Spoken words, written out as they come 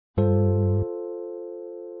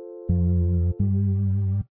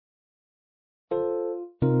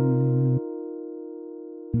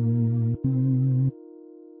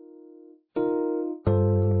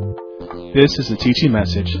This is a teaching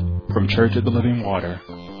message from Church of the Living Water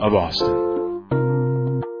of Austin.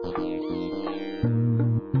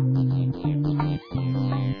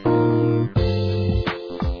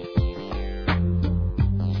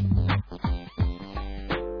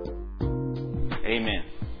 Amen.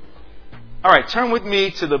 All right, turn with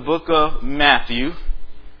me to the book of Matthew,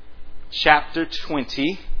 chapter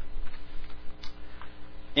 20.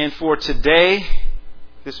 And for today,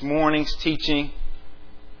 this morning's teaching,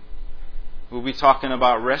 we'll be talking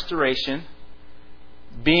about restoration,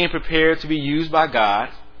 being prepared to be used by God.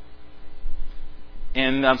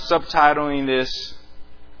 And I'm subtitling this,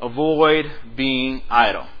 Avoid Being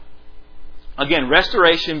Idle. Again,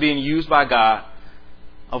 restoration, being used by God.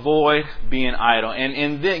 Avoid being idle.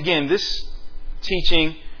 And then, again, this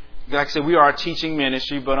teaching, like I said, we are a teaching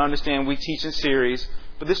ministry, but understand we teach in series.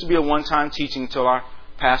 But this will be a one-time teaching until our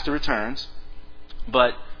pastor returns.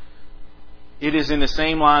 But it is in the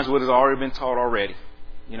same lines what has already been taught already.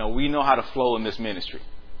 You know, we know how to flow in this ministry.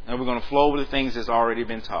 And we're going to flow with the things that's already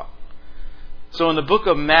been taught. So in the book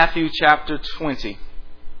of Matthew chapter 20,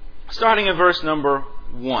 starting in verse number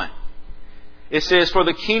 1, it says, "For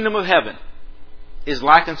the kingdom of heaven is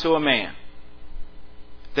like unto a man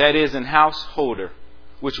that is an householder,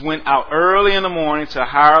 which went out early in the morning to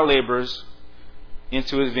hire laborers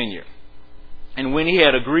into his vineyard. And when he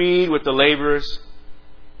had agreed with the laborers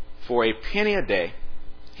for a penny a day,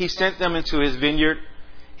 he sent them into his vineyard.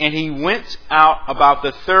 And he went out about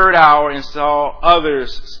the third hour and saw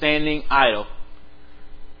others standing idle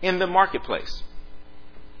in the marketplace,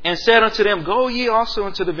 and said unto them, Go ye also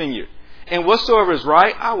into the vineyard, and whatsoever is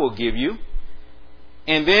right I will give you.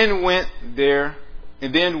 And then went their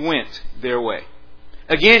way.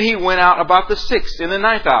 Again he went out about the 6th and the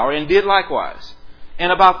 9th hour, and did likewise.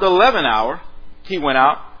 And about the 11th hour he went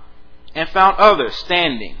out, and found others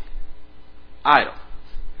standing idle,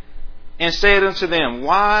 and said unto them,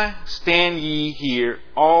 Why stand ye here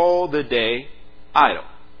all the day idle?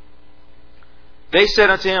 They said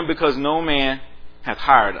unto him, Because no man hath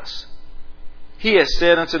hired us. He has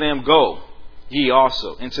said unto them, Go ye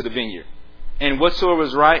also into the vineyard, and whatsoever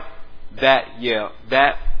is right, that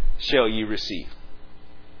shall ye receive."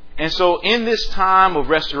 And so in this time of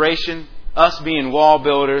restoration, us being wall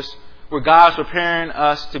builders, where God's preparing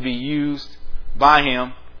us to be used by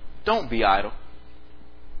Him, don't be idle.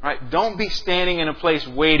 Right? Don't be standing in a place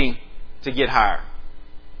waiting to get hired.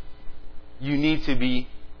 You need to be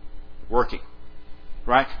working.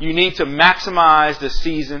 Right? You need to maximize the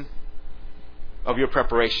season of your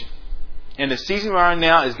preparation. And the season we're in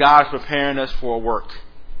now is God preparing us for work.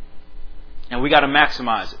 And we got to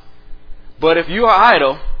maximize it. But if you are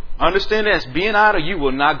idle, understand that as being idle, you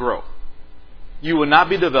will not grow. You will not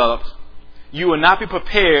be developed. You will not be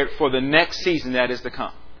prepared for the next season that is to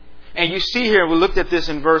come. And you see here, we looked at this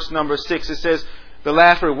in verse number 6. It says, the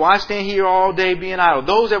last word, why stand here all day being idle?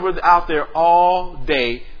 Those that were out there all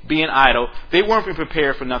day being idle, they weren't being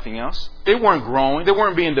prepared for nothing else. They weren't growing. They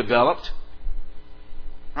weren't being developed.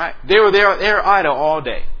 Right? They were idle all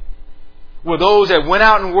day. Well, those that went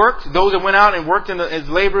out and worked, as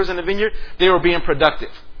laborers in the vineyard, they were being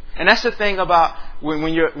productive. And that's the thing about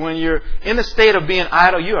when you're in the state of being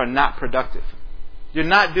idle, you are not productive. You're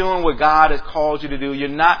not doing what God has called you to do. You're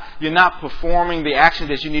not performing the actions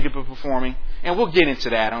that you need to be performing. And we'll get into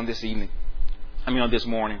that on this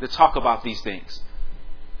morning, to talk about these things.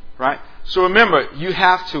 Right? So remember, you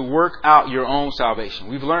have to work out your own salvation.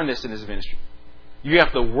 We've learned this in this ministry. You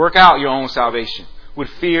have to work out your own salvation with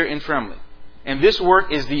fear and trembling. And this work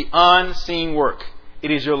is the unseen work.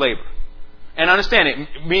 It is your labor. And understand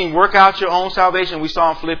it, meaning work out your own salvation. We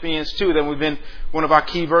saw in Philippians 2 that we've been, one of our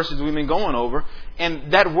key verses we've been going over.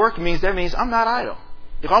 And that means I'm not idle.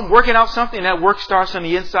 If I'm working out something, that work starts on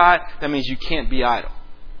the inside, that means you can't be idle.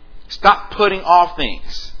 Stop putting off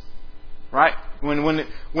things. Right? When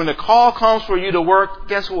the call comes for you to work,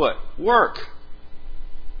 guess what? Work.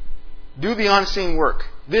 Do the unseen work.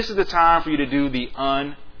 This is the time for you to do the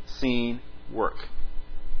unseen work.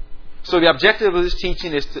 So the objective of this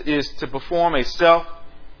teaching is to perform a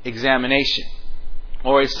self-examination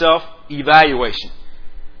or a self-evaluation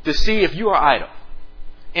to see if you are idle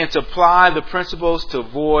and to apply the principles to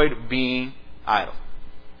avoid being idle.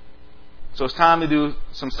 So it's time to do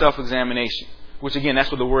some self-examination, which again, that's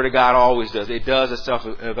what the Word of God always does. It does a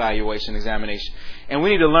self-evaluation, examination. And we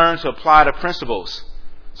need to learn to apply the principles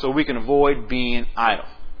so we can avoid being idle.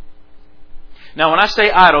 Now, when I say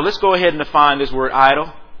idle, let's go ahead and define this word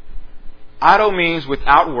idle. Idle means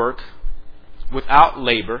without work, without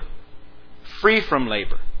labor, free from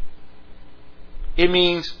labor. It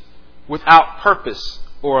means without purpose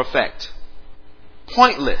or effect.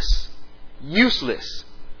 Pointless, useless,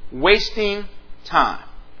 wasting time.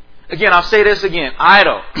 Again, I'll say this again.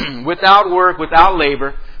 Idle, without work, without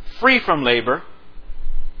labor, free from labor,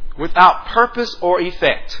 without purpose or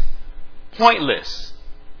effect, pointless,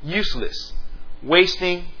 useless,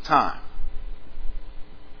 wasting time.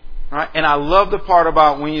 Right? And I love the part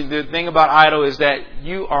about the thing about idle is that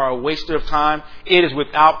you are a waster of time. It is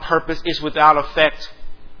without purpose. It's without effect.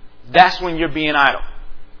 That's when you're being idle.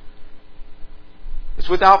 It's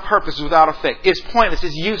without purpose, without effect. It's pointless.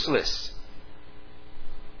 It's useless.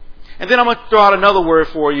 And then I'm going to throw out another word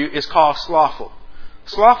for you. It's called slothful.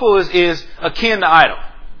 Slothful is akin to idle.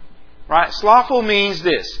 Right? Slothful means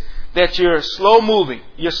this, that you're slow moving.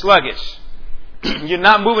 You're sluggish. You're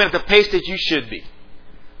not moving at the pace that you should be.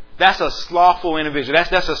 That's a slothful individual.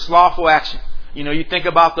 That's a slothful action. You know, you think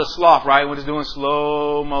about the sloth, right? When it's doing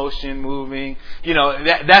slow motion moving. You know,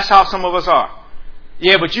 that's how some of us are.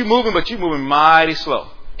 Yeah, but you're moving mighty slow.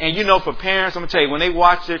 And you know, for parents, I'm going to tell you, when they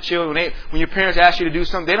watch their children, when your parents ask you to do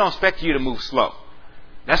something, they don't expect you to move slow.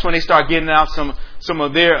 That's when they start getting out some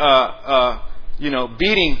of their,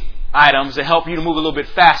 beating items to help you to move a little bit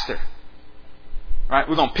faster. Right?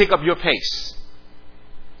 We're going to pick up your pace.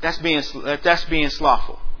 That's being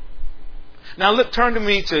slothful. Now turn to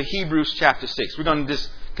me to Hebrews chapter 6. We're going to just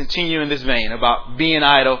continue in this vein about being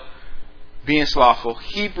idle, being slothful.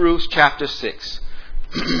 Hebrews chapter 6.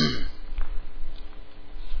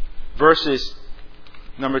 Verses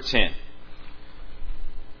number 10.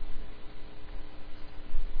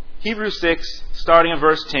 Hebrews 6, starting in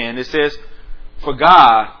verse 10, it says, "For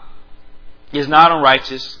God is not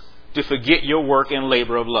unrighteous to forget your work and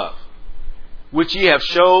labor of love, which ye have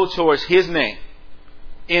showed towards His name,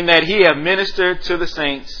 in that ye have ministered to the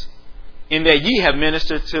saints, and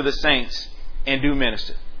do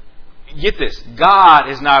minister." Get this. God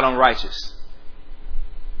is not unrighteous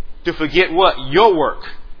to forget what? Your work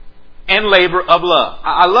and labor of love.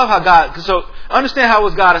 I love how God, so understand how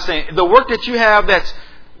what God is saying. The work that you have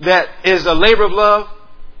that is a labor of love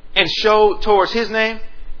and showed towards His name,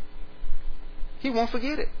 He won't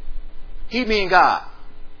forget it. He being God.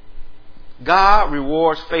 God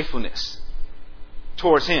rewards faithfulness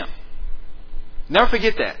towards Him. Never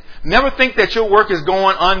forget that. Never think that your work is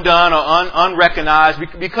going undone or unrecognized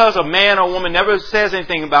because a man or woman never says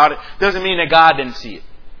anything about it. Doesn't mean that God didn't see it.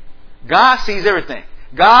 God sees everything.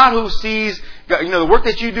 God who sees, the work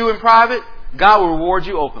that you do in private, God will reward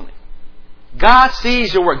you openly. God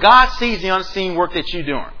sees your work. God sees the unseen work that you're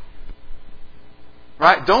doing.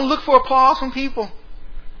 Right? Don't look for applause from people.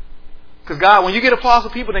 Because God, when you get applause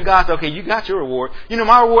from people, then God says, okay, you got your reward. You know,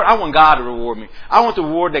 my reward, I want God to reward me. I want the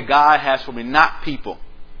reward that God has for me, not people.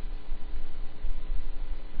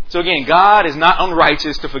 So again, God is not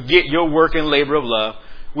unrighteous to forget your work and labor of love,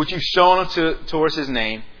 which you've shown towards His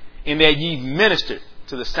name, in that ye ministered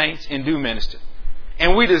to the saints and do minister.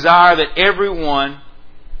 And we desire that every one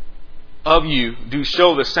of you do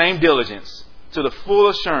show the same diligence to the full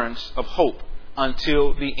assurance of hope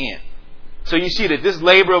until the end. So you see that this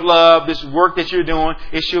labor of love, this work that you're doing,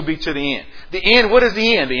 it should be to the end. The end, what is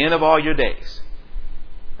the end? The end of all your days.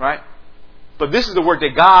 Right? But this is the work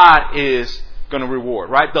that God is going to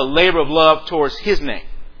reward. Right? The labor of love towards His name.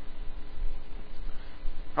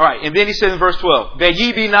 Alright, and then he says in verse 12, "That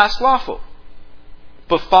ye be not slothful,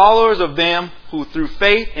 but followers of them who through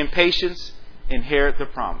faith and patience inherit the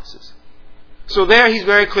promises." So there he's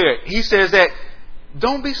very clear. He says that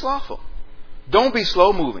don't be slothful. Don't be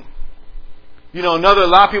slow moving. You know, a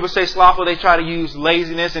lot of people say slothful, they try to use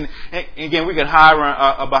laziness, and again, we can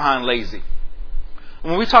hide behind lazy.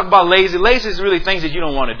 When we talk about lazy is really things that you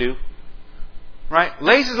don't want to do. Right?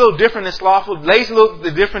 Lazy is a little different than slothful. Lazy is a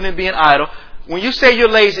little different than being idle. When you say you're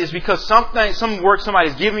lazy, it's because some work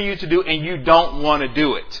somebody's giving you to do and you don't want to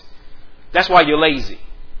do it. That's why you're lazy.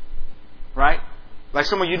 Right? Like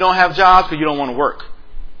some of you don't have jobs because you don't want to work.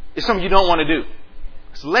 It's something you don't want to do.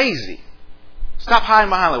 It's lazy. Stop hiding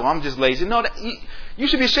behind like, well, I'm just lazy. No, you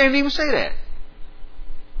should be ashamed to even say that.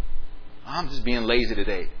 I'm just being lazy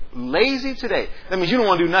today. Lazy today. That means you don't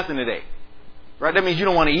want to do nothing today. Right? That means you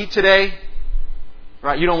don't want to eat today.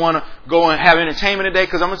 Right? You don't want to go and have entertainment today.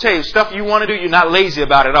 Because I'm going to tell you, stuff you want to do, you're not lazy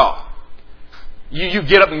about it all. You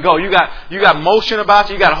get up and go. You got motion about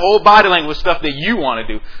you. You got a whole body language stuff that you want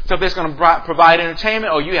to do. Stuff that's going to provide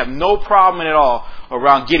entertainment. Or you have no problem at all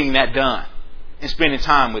around getting that done and spending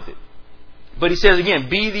time with it. But he says again,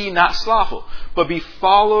 "Be thee not slothful, but be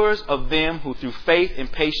followers of them who through faith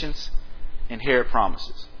and patience inherit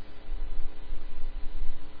promises."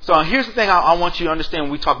 So here's the thing I want you to understand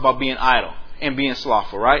when we talk about being idle and being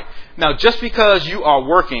slothful, right? Now, just because you are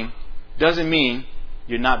working doesn't mean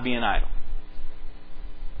you're not being idle.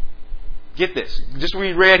 Get this. Just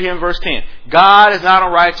we read here in verse 10. God is not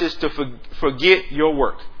unrighteous to forget your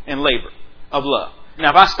work and labor of love.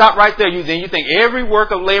 Now, if I stop right there, then you think every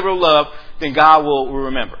work of labor of love, then God will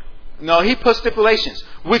remember. No, He puts stipulations,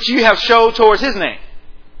 which you have showed towards His name.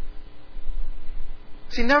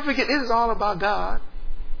 See, never forget, it is all about God.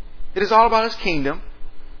 It is all about His kingdom.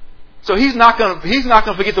 So He's not going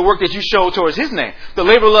to forget the work that you showed towards His name, the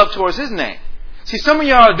labor of love towards His name. See, some of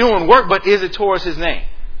y'all are doing work, but is it towards His name?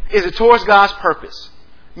 Is it towards God's purpose?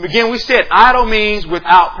 Again, we said idle means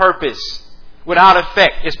without purpose, without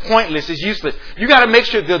effect. It's pointless. It's useless. You got to make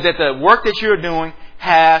sure that the work that you're doing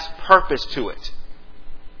has purpose to it.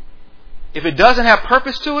 If it doesn't have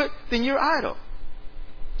purpose to it, then you're idle.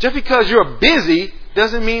 Just because you're busy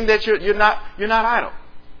doesn't mean that you're not idle.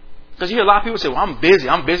 Because you hear a lot of people say, "Well, I'm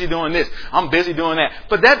busy doing this, I'm busy doing that."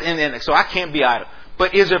 But so I can't be idle.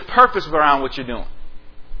 But is there purpose around what you're doing?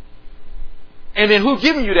 And then who's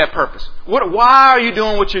giving you that purpose? Why are you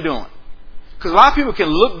doing what you're doing? Because a lot of people can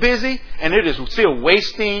look busy and it is still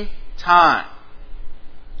wasting time.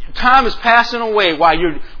 Time is passing away while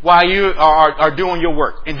you are doing your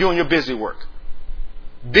work and doing your busy work.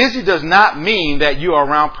 Busy does not mean that you are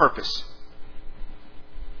around purpose.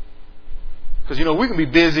 Because we can be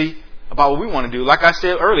busy about what we want to do. Like I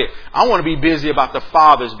said earlier, I want to be busy about the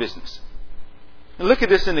Father's business. And look at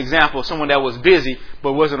this an example of someone that was busy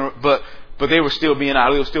but they were still being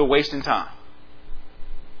idle. They were still wasting time.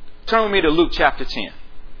 Turn with me to Luke chapter 10.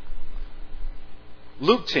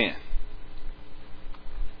 Luke 10.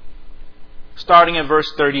 Starting in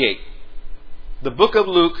verse 38. The book of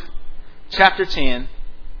Luke, chapter 10,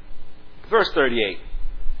 verse 38.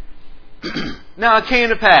 Now it came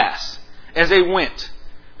to pass, as they went,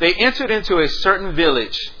 they entered into a certain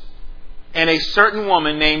village, and a certain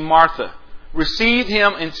woman named Martha received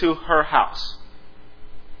him into her house.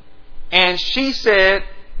 And she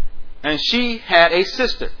had a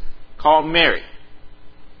sister called Mary,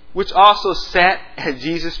 which also sat at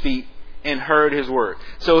Jesus' feet and heard His word.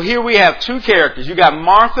 So here we have two characters. You got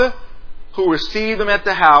Martha, who received them at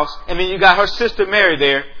the house, and then you got her sister Mary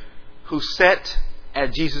there, who sat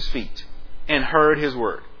at Jesus' feet and heard His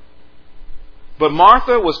word. But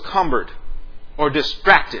Martha was cumbered or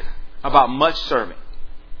distracted about much serving,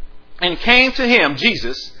 and came to Him,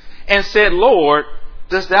 Jesus, and said, "Lord,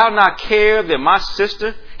 dost thou not care that my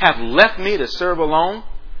sister hath left me to serve alone?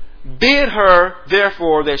 Bid her,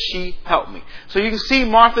 therefore, that she help me." So you can see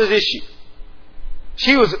Martha's issue.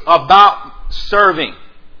 She was about serving.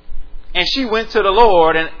 And she went to the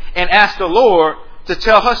Lord and asked the Lord to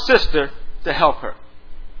tell her sister to help her.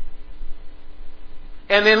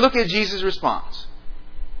 And then look at Jesus' response.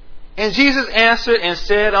 And Jesus answered and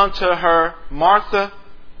said unto her, "Martha,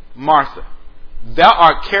 Martha, thou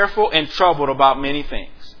art careful and troubled about many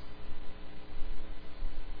things.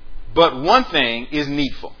 But one thing is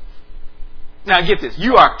needful." Now get this.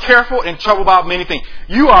 You are careful and troubled about many things.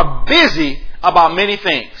 You are busy about many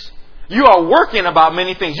things. You are working about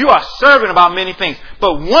many things. You are serving about many things.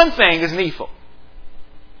 But one thing is needful.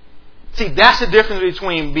 See, that's the difference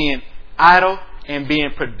between being idle and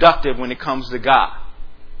being productive when it comes to God.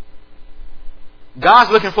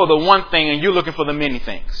 God's looking for the one thing and you're looking for the many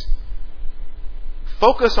things.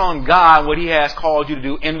 Focus on God, what He has called you to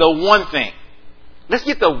do, and the one thing. Let's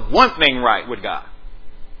get the one thing right with God.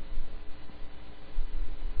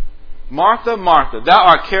 Martha, Martha, thou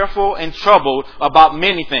art careful and troubled about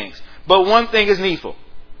many things, but one thing is needful.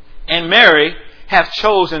 And Mary hath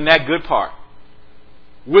chosen that good part,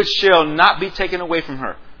 which shall not be taken away from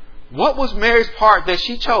her. What was Mary's part that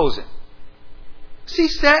she chosen? She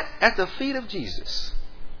sat at the feet of Jesus.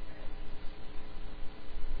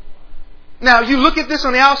 Now, you look at this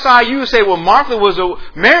on the outside, you would say, well,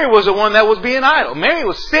 Mary was the one that was being idle. Mary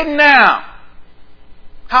was sitting down.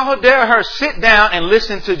 How dare her sit down and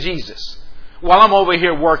listen to Jesus while I'm over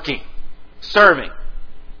here working, serving?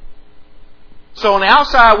 So on the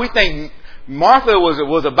outside, we think Martha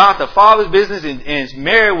was about the Father's business and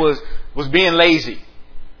Mary was being lazy.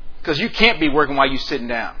 Because you can't be working while you're sitting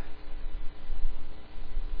down.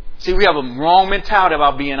 See, we have a wrong mentality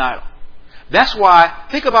about being idle. That's why,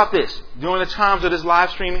 think about this. During the times of this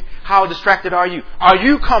live streaming, how distracted are you? Are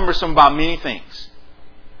you cumbersome about many things?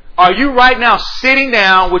 Are you right now sitting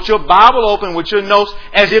down with your Bible open, with your notes,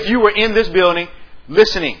 as if you were in this building,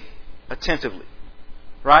 listening attentively?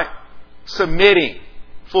 Right? Submitting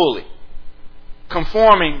fully.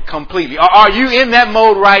 Conforming completely. Are you in that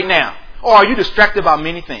mode right now? Or are you distracted about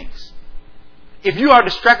many things? If you are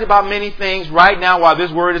distracted about many things right now while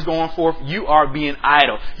this word is going forth, you are being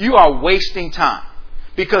idle. You are wasting time.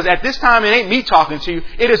 Because at this time, it ain't me talking to you.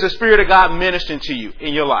 It is the Spirit of God ministering to you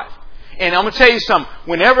in your life. And I'm going to tell you something.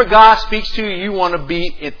 Whenever God speaks to you, you want to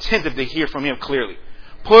be attentive to hear from Him clearly.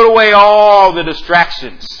 Put away all the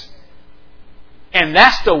distractions. And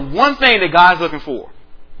that's the one thing that God's looking for.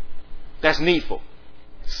 That's needful.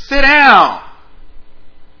 Sit down.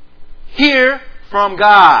 Hear from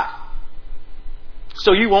God.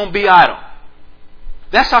 So you won't be idle.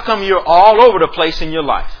 That's how come you're all over the place in your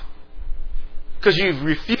life. Because you've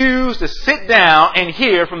refused to sit down and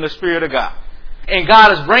hear from the Spirit of God. And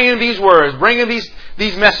God is bringing these words, bringing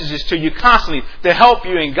these messages to you constantly to help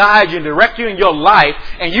you and guide you and direct you in your life.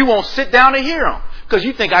 And you won't sit down and hear them because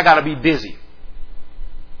you think I got to be busy.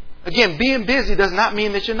 Again, being busy does not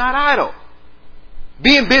mean that you're not idle.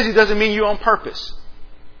 Being busy doesn't mean you're on purpose.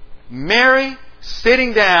 Mary,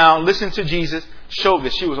 sitting down, listening to Jesus, showed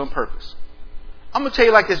that she was on purpose. I'm going to tell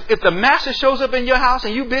you like this. If the master shows up in your house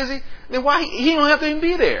and you're busy, then why he don't have to even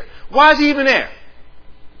be there? Why is he even there?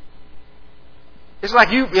 It's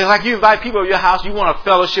like you invite people to your house, you want a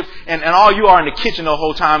fellowship, and all you are in the kitchen the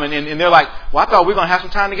whole time, and they're like, well, I thought we were going to have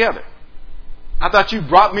some time together. I thought you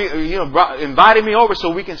invited me over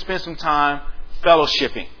so we can spend some time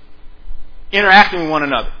fellowshipping, interacting with one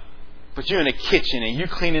another. But you're in the kitchen and you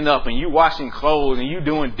cleaning up and you washing clothes and you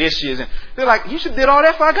doing dishes, and they're like, you should did all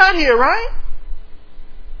that before I got here, right?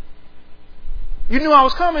 You knew I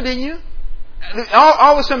was coming, didn't you?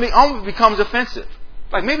 All of a sudden it almost becomes offensive.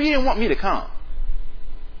 Like maybe you didn't want me to come.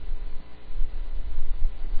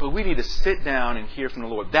 But we need to sit down and hear from the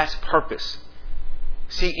Lord. That's purpose.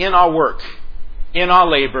 See, in our work, in our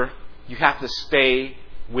labor, you have to stay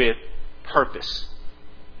with purpose.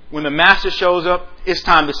 When the master shows up, it's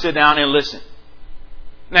time to sit down and listen.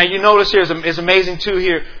 Now, you notice here, it's amazing too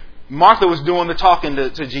here, Martha was doing the talking to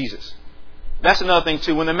Jesus. That's another thing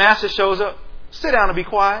too. When the master shows up, sit down and be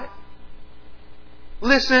quiet.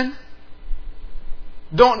 Listen.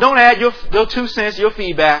 Don't add your 2 cents, your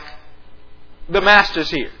feedback. The master's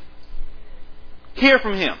here. Hear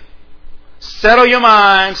from him. Settle your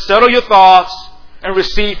mind, settle your thoughts, and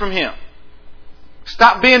receive from him.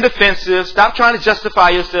 Stop being defensive. Stop trying to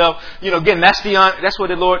justify yourself. Again, that's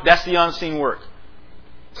the unseen work.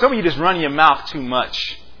 Some of you just run your mouth too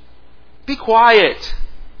much. Be quiet.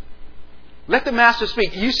 Let the master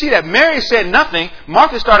speak. You see that Mary said nothing.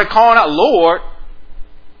 Martha started calling out, Lord.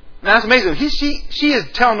 Now that's amazing. She is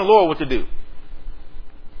telling the Lord what to do.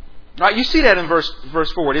 Right? You see that in verse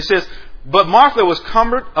 4. It says, but Martha was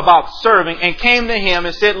cumbered about serving and came to him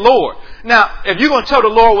and said, Lord. Now, if you're going to tell the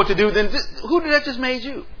Lord what to do, then who did that just made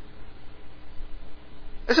you?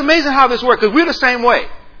 It's amazing how this works, because we're the same way.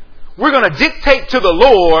 We're going to dictate to the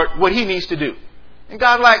Lord what he needs to do. And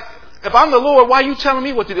God's like, if I'm the Lord, why are you telling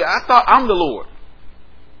me what to do? I thought I'm the Lord.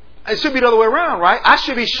 It should be the other way around, right? I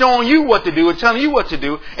should be showing you what to do and telling you what to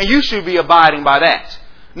do, and you should be abiding by that.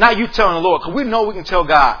 Not you telling the Lord, because we know we can tell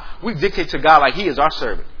God. We dictate to God like he is our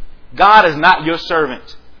servant. God is not your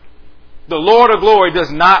servant. The Lord of glory does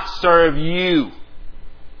not serve you.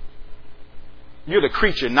 You're the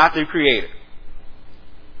creature, not the creator.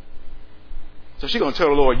 So she's going to tell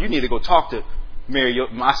the Lord, you need to go talk to Mary,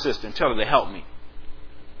 my sister, and tell her to help me.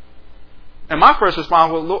 And my first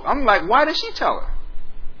response was, Lord, I'm like, why did she tell her?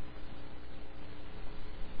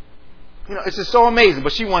 It's just so amazing.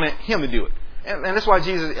 But she wanted him to do it. And that's why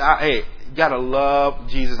Jesus, you got to love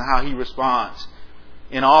Jesus and how he responds.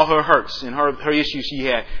 In all her hurts and her issues she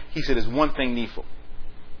had, he said, there's one thing needful.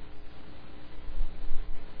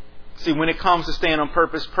 See, when it comes to staying on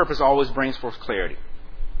purpose, purpose always brings forth clarity.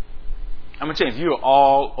 I'm going to tell you, if you're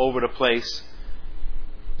all over the place,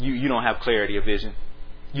 you don't have clarity of vision.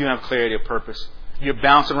 You don't have clarity of purpose. You're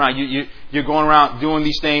bouncing around. You're going around doing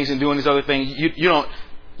these things and doing these other things.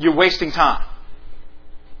 You're wasting time.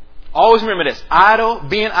 Always remember this.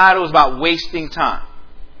 Being idle is about wasting time.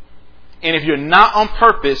 And if you're not on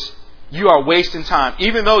purpose, you are wasting time.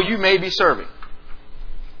 Even though you may be serving,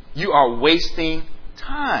 you are wasting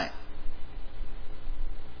time.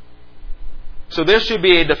 So there should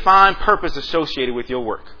be a defined purpose associated with your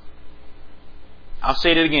work. I'll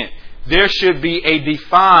say that again. There should be a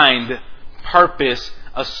defined purpose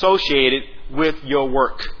associated with your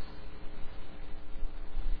work.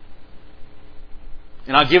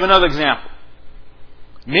 And I'll give another example.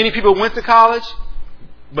 Many people went to college,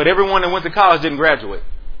 but everyone that went to college didn't graduate.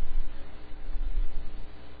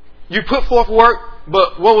 You put forth work,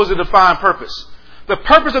 but what was the defined purpose? The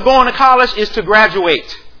purpose of going to college is to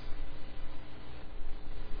graduate.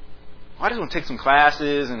 I just want to take some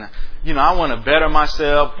classes and, I want to better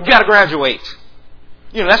myself. You got to graduate.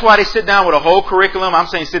 That's why they sit down with a whole curriculum. I'm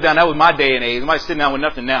saying sit down. That was my day and age. Nobody's sitting down with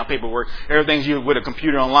nothing now, paperwork. Everything's you with a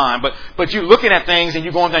computer online. But you're looking at things and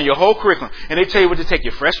you're going down your whole curriculum. And they tell you what to take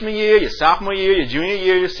your freshman year, your sophomore year, your junior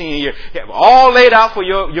year, your senior year. You have all laid out for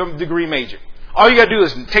your degree major. All you got to do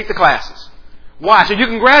is take the classes. Why? So you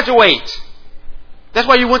can graduate. That's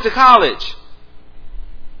why you went to college.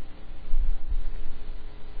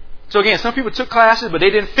 So again, some people took classes, but they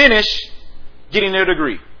didn't finish getting their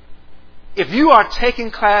degree. If you are taking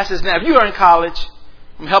classes now, if you are in college,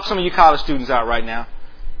 I'm going to help some of you college students out right now.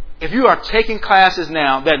 If you are taking classes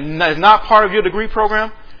now that is not part of your degree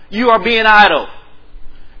program, you are being idle.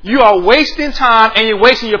 You are wasting time and you're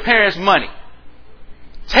wasting your parents' money.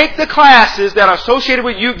 Take the classes that are associated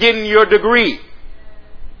with you getting your degree.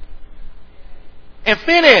 And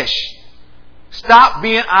finish. Stop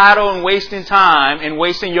being idle and wasting time and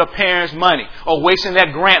wasting your parents' money or wasting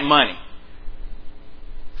that grant money.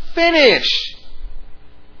 Finish.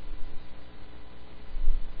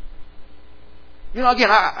 Again,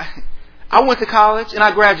 I went to college and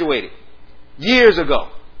I graduated years ago.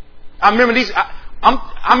 I remember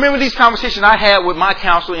these conversations I had with my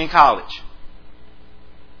counselor in college.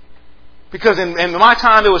 Because in my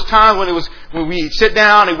time, there was times when we sit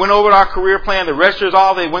down, they went over our career plan, the registers,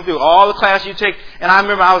 they went through all the classes you take. And I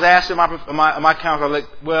remember I was asking my counselor,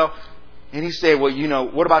 and he said,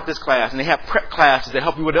 what about this class? And they have prep classes that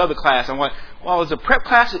help you with the other class. I'm like, well, is a prep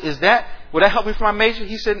class, would that help me for my major?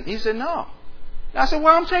 He said, no. And I said,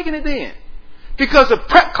 well, I'm taking it then. Because the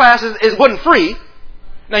prep classes wasn't free.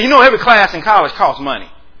 Now, every class in college costs money.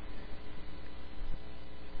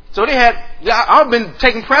 So I've been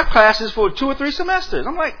taking prep classes for 2 or 3 semesters.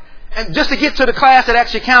 I'm like, and just to get to the class that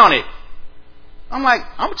actually counted. I'm like,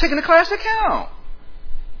 I'm taking the class that count.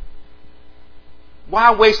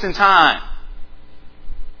 Why wasting time?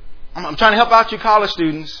 I'm trying to help out you college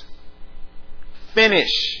students.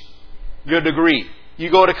 Finish your degree. You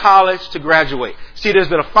go to college to graduate. See,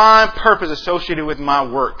 there's a defined purpose associated with my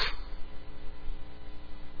work.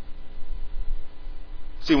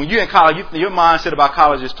 See, when you're in college, your mindset about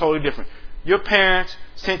college is totally different. Your parents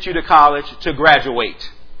sent you to college to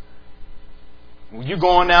graduate. When you're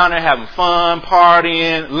going down there having fun,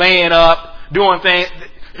 partying, laying up, doing things.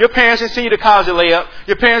 Your parents didn't send you to college to lay up.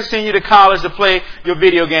 Your parents sent you to college to play your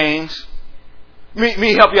video games.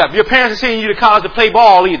 Me help you out. Your parents didn't send you to college to play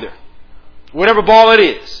ball either. Whatever ball it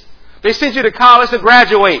is. They sent you to college to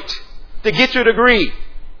graduate, to get your degree.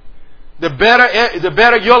 The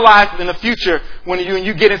better your life in the future when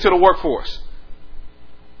you get into the workforce.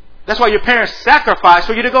 That's why your parents sacrificed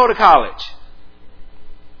for you to go to college.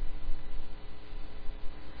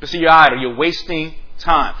 But see, you're idle. You're wasting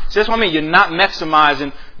time. So that's what I mean. You're not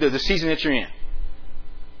maximizing the season that you're in.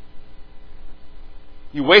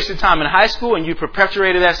 You wasted time in high school and you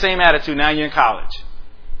perpetuated that same attitude. Now you're in college.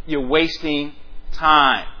 You're wasting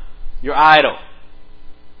time. You're idle.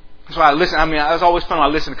 That's why I listen. It was always fun when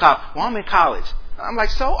I listen to college. Well, I'm in college. I'm like,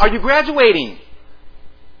 so? Are you graduating?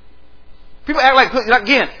 People act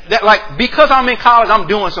like because I'm in college, I'm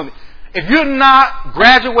doing something. If you're not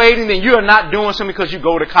graduating, then you're not doing something because you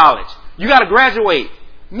go to college. You got to graduate.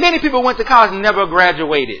 Many people went to college and never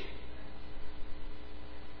graduated.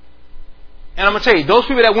 And I'm going to tell you, those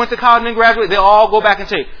people that went to college and didn't graduate, they'll all go back and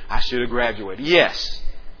say, I should have graduated. Yes,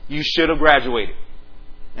 you should have graduated.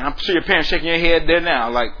 And I'm sure your parents shaking your head there now,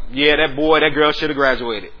 like, yeah, that boy, that girl should have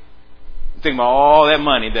graduated. Think about all that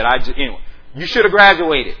money that anyway, you should have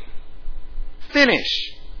graduated.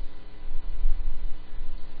 Finish.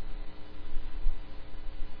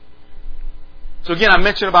 So again, I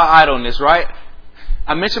mentioned about idleness, right?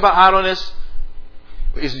 I mentioned about idleness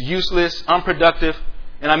is useless, unproductive.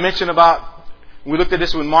 And I mentioned about, we looked at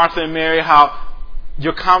this with Martha and Mary, how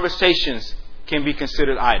your conversations can be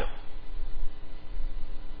considered idle.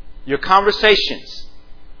 Your conversations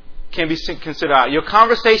can be considered idle. Your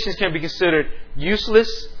conversations can be considered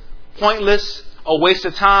useless, pointless, a waste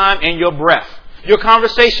of time, and your breath. Your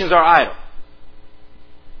conversations are idle.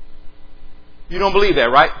 You don't believe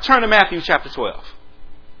that, right? Turn to Matthew chapter 12.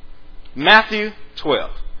 Matthew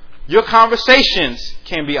 12. Your conversations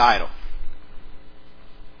can be idle.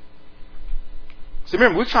 So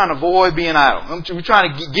remember, we're trying to avoid being idle. We're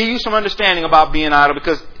trying to give you some understanding about being idle,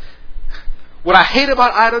 because what I hate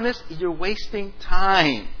about idleness is you're wasting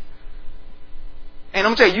time. And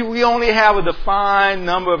I'm telling you, we only have a defined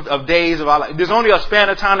number of days of our life. There's only a span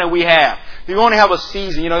of time that we have. You only have a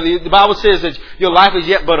season. The Bible says that your life is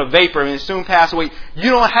yet but a vapor and it soon pass away.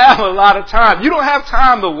 You don't have a lot of time. You don't have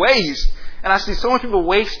time to waste. And I see so many people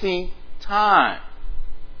wasting time.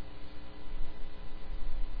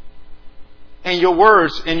 And your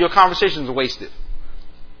words and your conversations are wasted.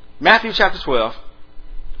 Matthew chapter 12.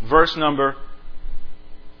 verse number,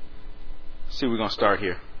 let's see, we're going to start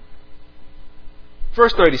here.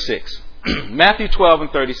 Verse 36. Matthew 12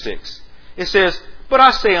 and 36. It says, "But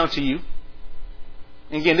I say unto you,"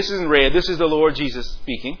 and again, this isn't red, this is the Lord Jesus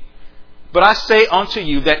speaking. "But I say unto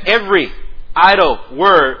you that every idle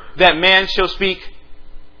word that man shall speak,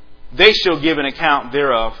 they shall give an account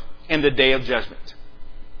thereof in the day of judgment."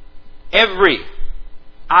 Every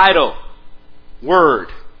idle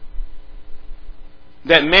word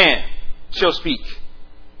that man shall speak.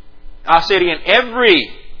 I'll say it again.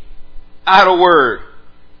 Every idle word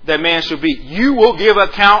that man shall speak, you will give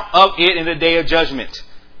account of it in the day of judgment.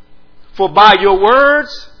 For by your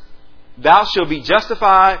words thou shalt be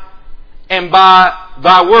justified, and by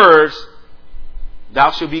thy words thou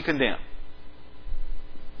shalt be condemned.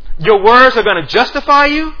 Your words are going to justify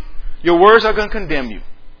you. Your words are going to condemn you.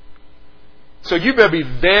 So you better be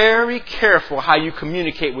very careful how you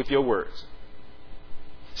communicate with your words.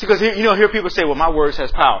 See, because hear people say, "Well, my words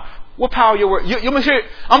has power." What power your words? I'm going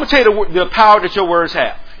to tell you the power that your words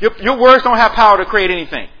have. Your words don't have power to create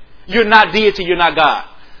anything. You're not deity. You're not God.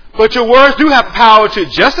 But your words do have power to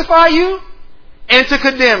justify you and to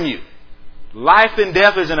condemn you. Life and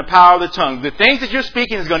death is in the power of the tongue. The things that you're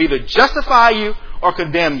speaking is going to either justify you or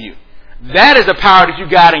condemn you. That is the power that you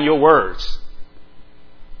got in your words.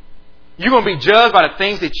 You're going to be judged by the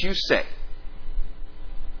things that you say.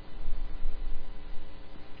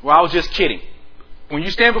 Well, I was just kidding. When you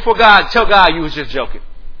stand before God, tell God you was just joking.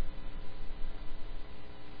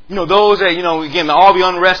 Those that, again, all the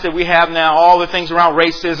unrest that we have now, all the things around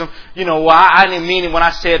racism, well, I didn't mean it when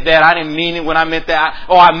I said that. I didn't mean it when I meant that.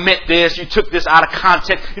 I meant this. You took this out of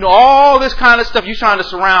context. All this kind of stuff you're trying to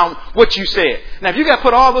surround what you said. Now, if you got to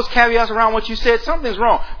put all those caveats around what you said, something's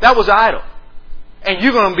wrong. That was idle. And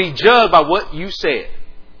you're going to be judged by what you said.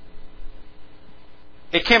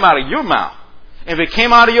 It came out of your mouth. If it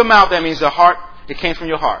came out of your mouth, that means it came from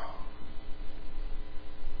your heart.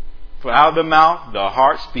 For out of the mouth, the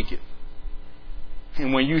heart speaketh.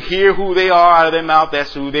 And when you hear who they are out of their mouth,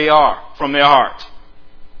 that's who they are from their heart.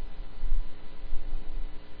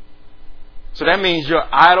 So that means your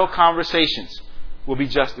idle conversations will be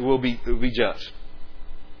judged.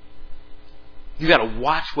 You got to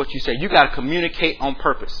watch what you say. You got to communicate on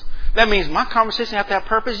purpose. That means my conversation have to have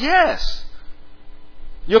purpose? Yes.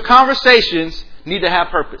 Your conversations need to have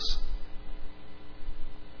purpose.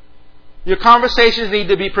 Your conversations need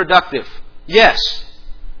to be productive. Yes.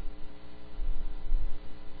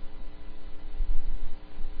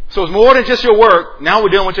 So it's more than just your work. Now we're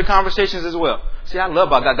dealing with your conversations as well. See, I love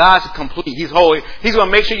about God. God's complete. He's holy. He's going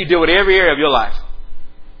to make sure you deal with every area of your life.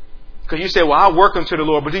 Because you say, well, I work unto the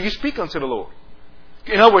Lord. But do you speak unto the Lord?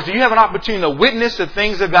 In other words, do you have an opportunity to witness the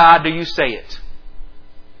things of God? Do you say it?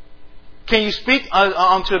 Can you speak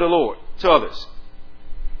unto the Lord to others?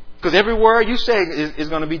 Because every word you say is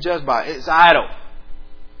going to be judged by. It's idle.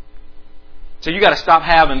 So you got to stop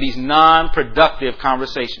having these non-productive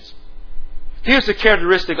conversations. Here's the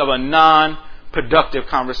characteristic of a non-productive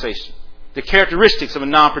conversation. The characteristics of a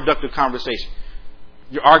non-productive conversation.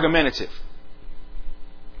 You're argumentative.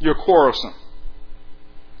 You're quarrelsome.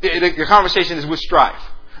 The conversation is with strife.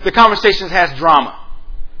 The conversation has drama.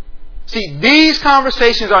 See, these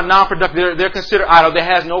conversations are non-productive. They're considered idle. There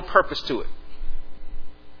has no purpose to it.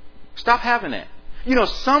 Stop having that.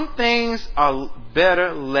 Some things are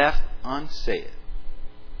better left unsaid.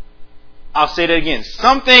 I'll say that again.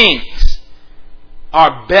 Some things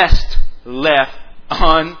are best left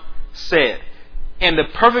unsaid. And the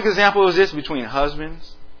perfect example is this between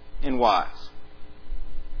husbands and wives.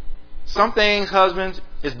 Some things, husbands,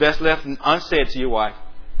 is best left unsaid to your wife.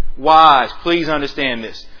 Wives, please understand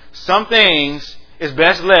this. Some things is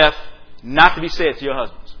best left not to be said to your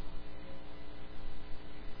husbands.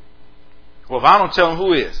 Well, if I don't tell him,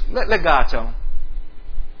 who is? Let God tell him.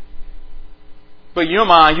 But in your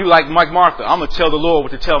mind, you like Martha. I'm going to tell the Lord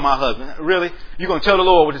what to tell my husband. Really? You're going to tell the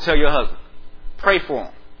Lord what to tell your husband. Pray for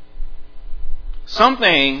him. Some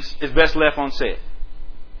things is best left unsaid.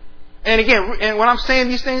 And again, and when I'm saying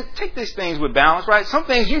these things, take these things with balance, right? Some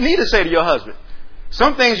things you need to say to your husband.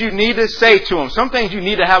 Some things you need to say to him. Some things you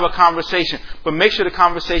need to have a conversation. But make sure the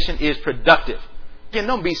conversation is productive. Again,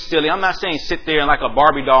 don't be silly. I'm not saying sit there and like a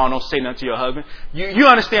Barbie doll and don't say nothing to your husband. You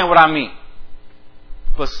understand what I mean.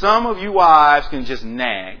 But some of you wives can just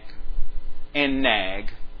nag and nag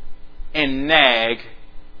and nag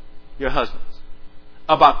your husbands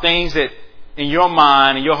about things that in your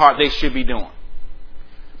mind and your heart they should be doing.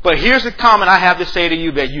 But here's the comment I have to say to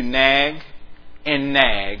you, that you nag and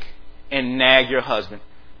nag and nag your husband.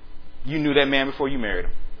 You knew that man before you married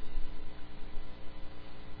him.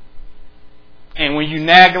 And when you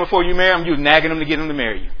nagged him before you married him, you were nagging him to get him to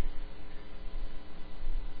marry you.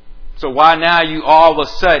 So why now you all of a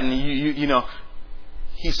sudden, you know,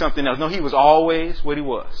 he's something else? No, he was always what he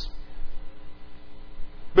was.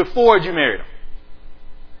 Before you married him.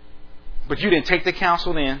 But you didn't take the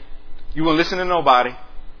counsel then. You wouldn't listen to nobody.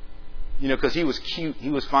 You know, because he was cute. He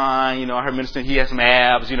was fine. You know, I heard minister, he had some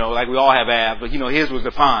abs, you know, like we all have abs. But, you know, his was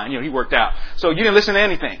defined. You know, he worked out. So you didn't listen to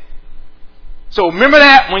anything. So remember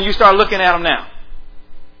that when you start looking at him now.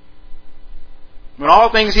 When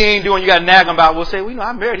all things he ain't doing, you got to nag him about. We'll say, well, you know,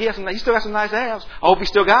 I'm married. He still got some nice abs. I hope he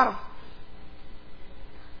still got them.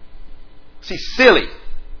 See, silly.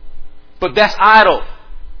 But that's idle.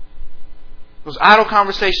 Those idle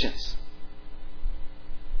conversations.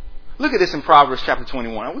 Look at this in Proverbs chapter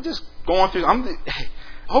 21. We're just going through. I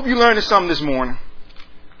hope you learned something this morning.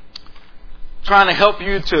 Trying to help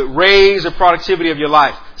you to raise the productivity of your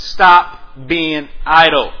life. Stop being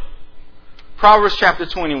idle. Proverbs chapter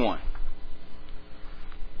 21.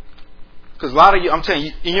 Because a lot of you, I'm telling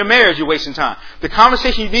you, in your marriage, you're wasting time. The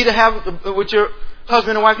conversation you need to have with your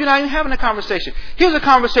husband and wife, you're not even having a conversation. Here's a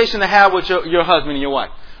conversation to have with your husband and your wife.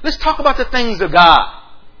 Let's talk about the things of God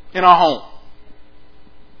in our home.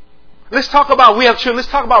 Let's talk about, we have children, let's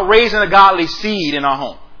talk about raising a godly seed in our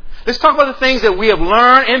home. Let's talk about the things that we have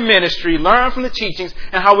learned in ministry, learned from the teachings,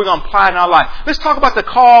 and how we're going to apply it in our life. Let's talk about the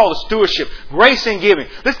call, the stewardship, grace and giving.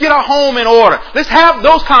 Let's get our home in order. Let's have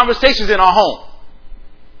those conversations in our home.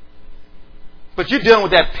 But you're dealing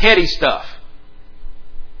with that petty stuff.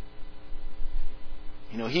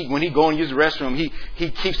 You know, when he go and use the restroom, he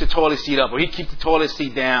keeps the toilet seat up or he keeps the toilet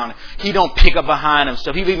seat down. He don't pick up behind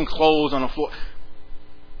himself. He leaving clothes on the floor.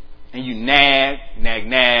 And you nag.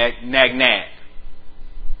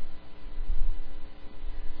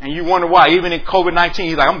 And you wonder why. Even in COVID-19,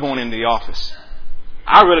 he's like, I'm going into the office.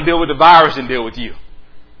 I'd rather deal with the virus than deal with you.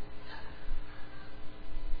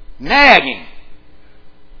 Nagging.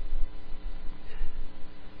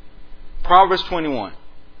 Proverbs 21.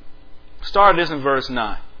 Start this in verse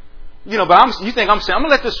 9. You know, but you think I'm saying, I'm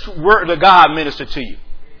going to let this word of God minister to you.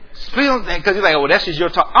 Because you're like, oh, that's just your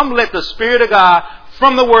talk. I'm going to let the Spirit of God,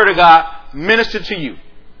 from the Word of God, minister to you.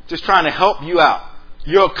 Just trying to help you out.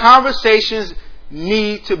 Your conversations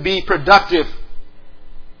need to be productive.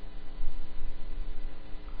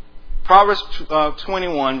 Proverbs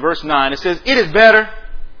 21, verse 9, it says, it is better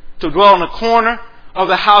to dwell in the corner of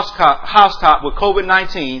the housetop with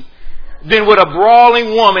COVID-19 than with a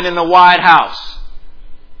brawling woman in the wide house.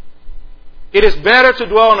 It is better to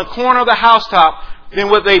dwell in the corner of the housetop than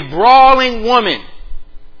with a brawling woman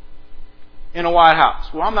in a wide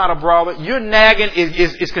house. Well, I'm not a brawler. Your nagging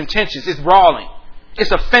is contentious. It's brawling.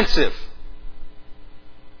 It's offensive.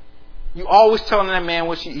 You always telling that man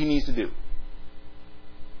what he needs to do.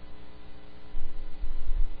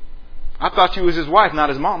 I thought you was his wife, not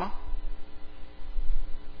his mama.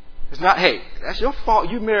 It's not, hey, that's your fault.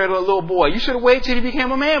 You married a little boy. You should have waited till he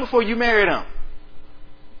became a man before you married him.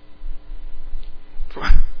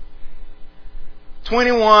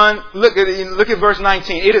 21, look at verse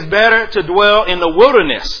 19. It is better to dwell in the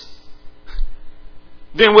wilderness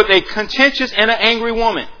than with a contentious and an angry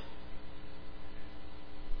woman.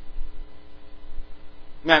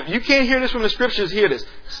 Now, you can't hear this from the scriptures. Hear this.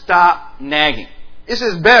 Stop nagging. It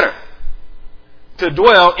says better to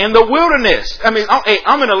dwell in the wilderness. I mean,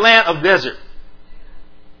 I'm in a land of desert.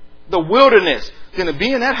 The wilderness. Than to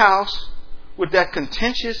be in that house with that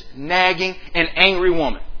contentious, nagging, and angry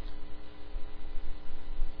woman.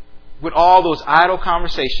 With all those idle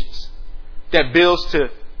conversations that builds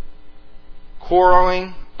to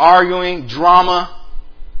quarreling, arguing, drama.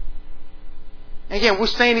 And again, we're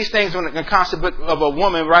saying these things in the concept of a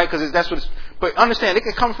woman, right? Because that's what it's. But understand, it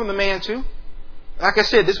can come from the man too. Like I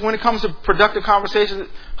said, when it comes to productive conversations,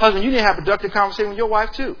 husband, you need to have productive conversation with your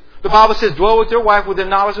wife too. The Bible says, dwell with your wife with the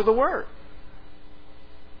knowledge of the word.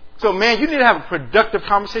 So, man, you need to have a productive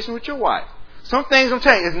conversation with your wife. Some things, I'm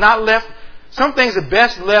telling you, is not left. Some things are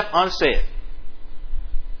best left unsaid.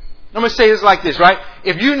 I'm going to say this like this, right?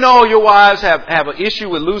 If you know your wives have an issue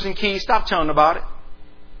with losing keys, stop telling them about it.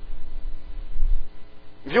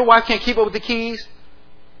 If your wife can't keep up with the keys,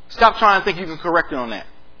 stop trying to think you can correct her on that.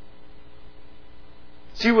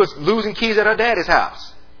 She was losing keys at her daddy's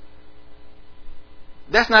house.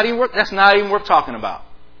 That's not even worth talking about.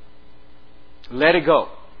 Let it go.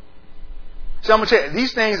 So I'm going to tell you,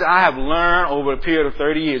 these things I have learned over a period of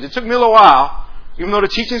 30 years. It took me a little while, even though the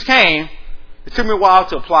teachings came, it took me a while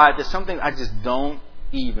to apply it. There's something I just don't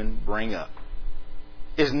even bring up.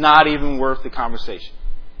 It's not even worth the conversation.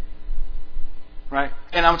 Right?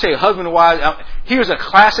 And I'm going to tell you, husband and wives, here's a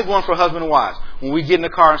classic one for husband and wives. When we get in the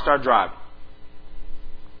car and start driving.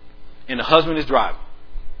 and the husband is driving.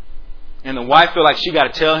 And the wife feels like she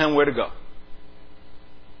got to tell him where to go.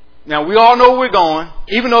 Now, we all know where we're going,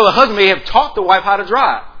 even though the husband may have taught the wife how to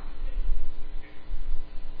drive.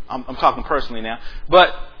 I'm talking personally now.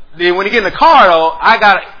 But then when you get in the car, though, I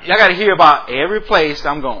got to hear about every place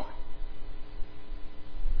I'm going.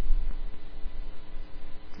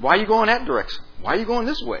 Why are you going that direction? Why are you going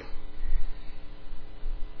this way?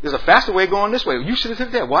 There's a faster way going this way. You should have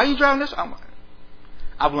took that. Why are you driving this?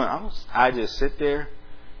 I've learned. I just sit there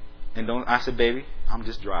and don't. I said, baby, I'm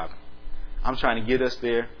just driving. I'm trying to get us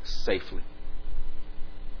there safely.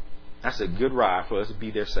 That's a good ride for us to be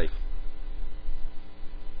there safely.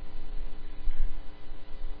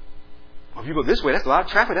 If you go this way, that's a lot of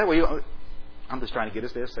traffic. That way, I'm just trying to get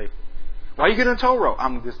us there safely. Why are you getting a toll road?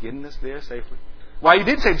 I'm just getting us there safely. Why you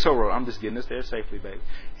didn't take the toll road? I'm just getting us there safely, baby.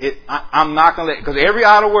 I'm not going to let, because every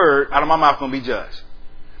idle word out of my mouth is going to be judged.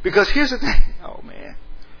 Because here's the thing. Oh, man.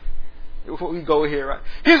 Before we go here, right?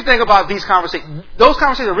 Here's the thing about these conversations. Those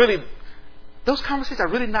conversations are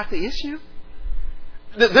really not the issue.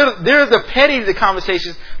 They're the petty the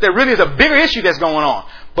conversations that really is a bigger issue that's going on.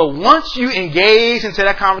 But once you engage into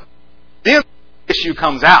that conversation, then the issue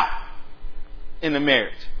comes out in the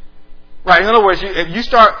marriage. Right? In other words, if you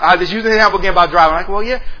start, I just use an example again about driving. I'm like, well,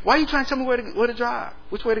 yeah, why are you trying to tell me where to drive?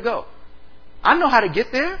 Which way to go? I know how to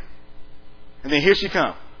get there. And then here she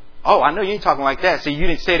comes. Oh, I know you ain't talking like that. So you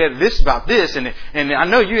didn't say that this about this, and I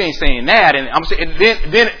know you ain't saying that. And I'm saying,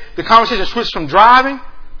 and then the conversation switched from driving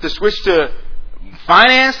to switch to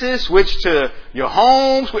finances, switch to your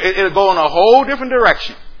homes. It'll go in a whole different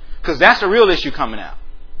direction because that's the real issue coming out.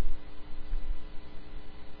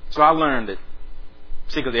 So I learned that,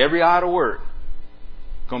 because every idle word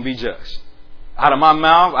gonna be judged. Out of my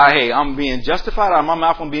mouth, I'm being justified. Out of my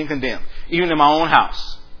mouth, I'm being condemned, even in my own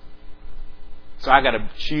house. So I got to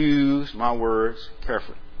choose my words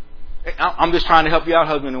carefully. I'm just trying to help you out,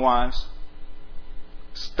 husband and wives.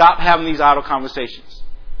 Stop having these idle conversations.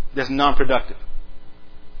 That's non-productive.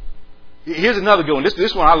 Here's another good one.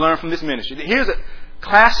 This one I learned from this ministry. Here's a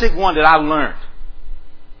classic one that I learned.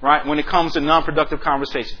 Right? When it comes to non-productive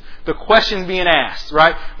conversations. The questions being asked,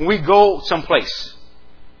 right? When we go someplace.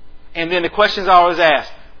 And then the questions are always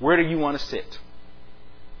asked, where do you want to sit?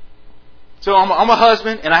 So I'm a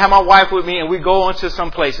husband and I have my wife with me and we go into some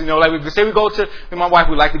place. You know, like say we go to, and my wife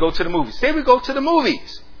would like to go to the movies. Say we go to the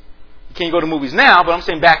movies. You can't go to the movies now, but I'm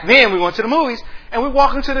saying back then we went to the movies and we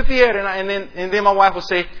walk into the theater and then my wife will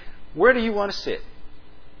say, where do you want to sit?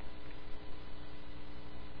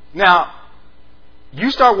 Now, you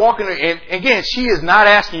start walking, and again, she is not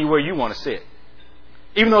asking you where you want to sit.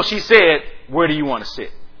 Even though she said, where do you want to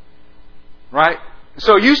sit? Right?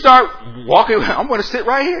 So you start walking, I'm going to sit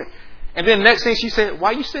right here. And then the next thing she said, why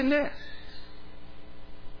are you sitting there?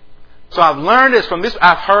 So I've learned this from this,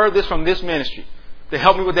 I've heard this from this ministry to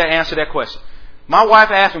help me with that answer to that question. My wife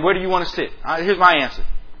asked me, where do you want to sit? Here's my answer.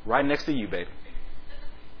 Right next to you, baby.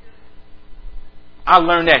 I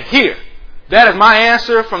learned that here. That is my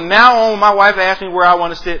answer. From now on, my wife asks me where I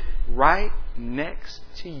want to sit. Right next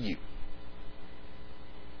to you.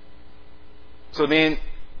 So then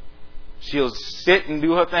she'll sit and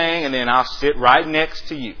do her thing, and then I'll sit right next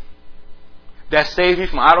to you. That saves me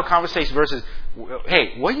from idle conversation versus,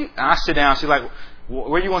 hey, where you? And I sit down. She's like,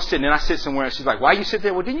 where do you want to sit? And then I sit somewhere, and she's like, why you sit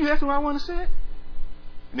there? Well, didn't you ask me where I want to sit?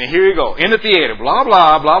 And then here you go, in the theater, blah,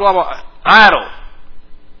 blah, blah, blah, blah, idle.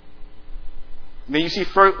 And then you see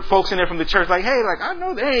folks in there from the church like, hey, like, I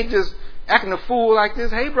know they ain't just acting a fool like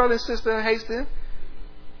this. Hey, brother and sister Hasten.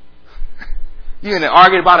 You in there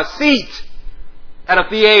arguing about a seat at a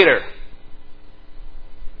theater.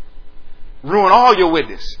 Ruin all your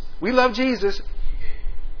witness. We love Jesus.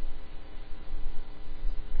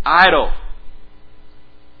 Idle.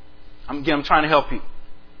 I'm trying to help you.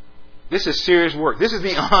 This is serious work. This is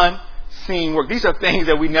the unseen work. These are things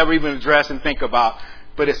that we never even address and think about.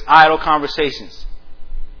 But it's idle conversations.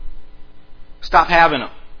 Stop having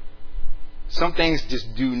them. Some things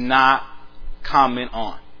just do not comment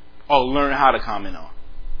on or learn how to comment on.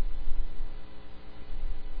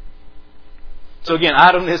 So again,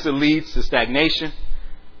 idleness leads to stagnation.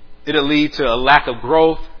 It'll lead to a lack of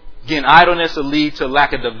growth. Again, idleness will lead to a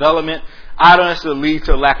lack of development. Idleness will lead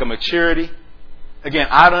to a lack of maturity. Again,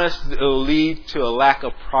 idleness will lead to a lack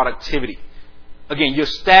of productivity. Again, you're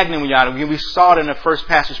stagnant when you're idle. We saw it in the first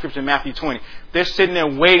passage of Scripture in Matthew 20. They're sitting there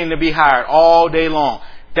waiting to be hired all day long.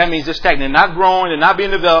 That means they're stagnant. They're not growing. They're not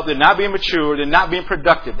being developed. They're not being mature. They're not being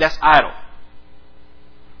productive. That's idle.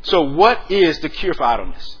 So what is the cure for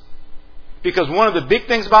idleness? Because one of the big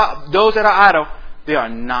things about those that are idle, they are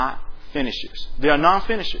not finishers. They are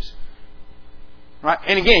non-finishers. Right?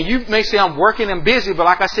 And again, you may say I'm working and busy, but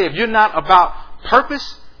like I said, if you're not about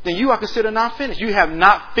purpose, then you are considered not finished. You have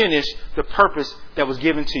not finished the purpose that was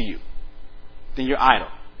given to you. Then you're idle.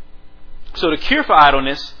 So the cure for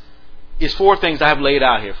idleness is 4 things I have laid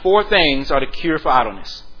out here. 4 things are the cure for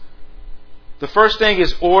idleness. The first thing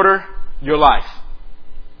is order your life.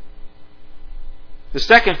 The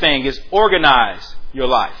second thing is organize your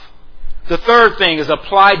life. The third thing is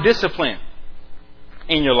apply discipline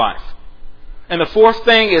in your life. And the fourth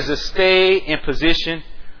thing is to stay in position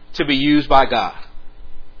to be used by God.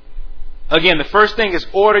 Again, the first thing is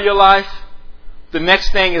order your life. The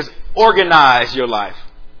next thing is organize your life.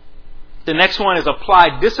 The next one is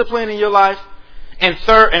apply discipline in your life. And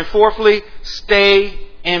fourthly, stay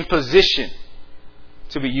in position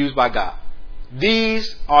to be used by God.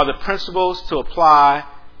 These are the principles to apply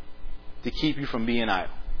to keep you from being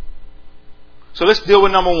idle. So let's deal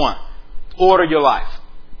with number 1. Order your life.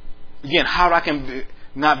 Again, how I can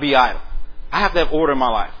not be idle. I have to have order in my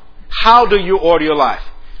life. How do you order your life?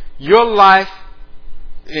 You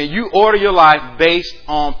order your life based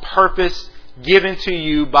on purpose given to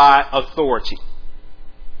you by authority.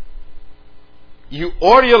 You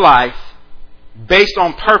order your life based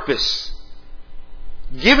on purpose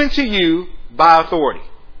given to you by authority.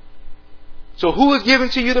 So who is giving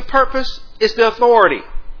to you the purpose? It's the authority.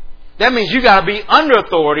 That means you got to be under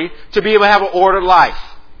authority to be able to have an ordered life.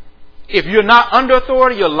 If you're not under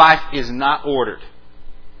authority, your life is not ordered.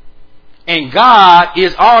 And God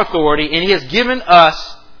is our authority, and He has given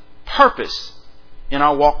us purpose in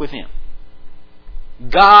our walk with Him.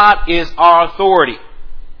 God is our authority.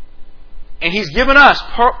 And He's given us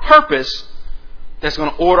purpose that's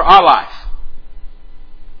going to order our life.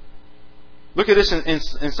 Look at this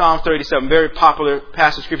in Psalm 37, very popular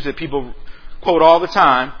passage of scripture that people quote all the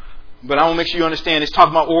time. But I want to make sure you understand it's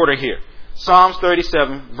talking about order here. Psalms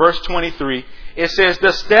 37, verse 23. It says,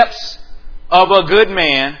 the steps of a good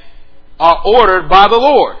man are ordered by the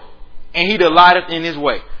Lord, and He delighteth in His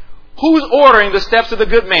way. Who's ordering the steps of the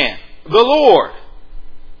good man? The Lord.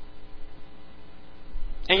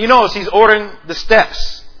 And you notice He's ordering the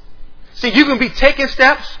steps. See, you can be taking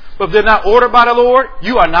steps, but if they're not ordered by the Lord,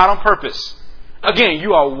 you are not on purpose. Again,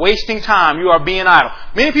 you are wasting time. You are being idle.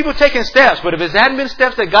 Many people are taking steps, but if it hadn't been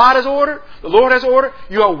steps that God has ordered, the Lord has ordered,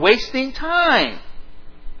 you are wasting time.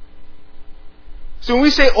 So when we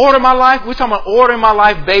say order my life, we're talking about ordering my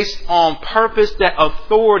life based on purpose that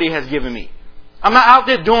authority has given me. I'm not out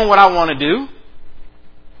there doing what I want to do.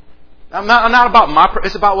 I'm not about my purpose.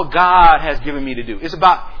 It's about what God has given me to do. It's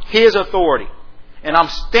about His authority. And I'm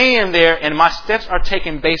staying there, and my steps are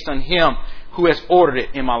taken based on Him who has ordered it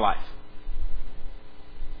in my life.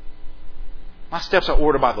 My steps are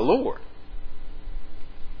ordered by the Lord.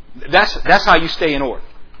 That's how you stay in order.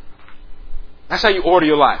 That's how you order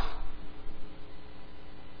your life.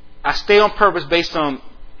 I stay on purpose based on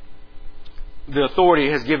the authority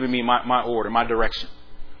it has given me, my order, my direction.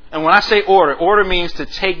 And when I say order means to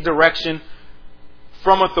take direction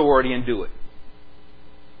from authority and do it.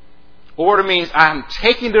 Order means I'm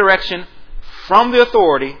taking direction from the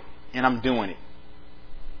authority and I'm doing it.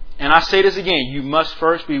 And I say this again, you must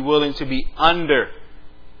first be willing to be under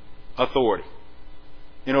authority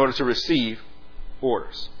in order to receive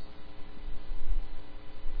orders.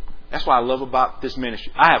 That's what I love about this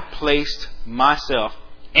ministry. I have placed myself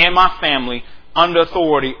and my family under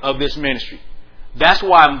authority of this ministry. That's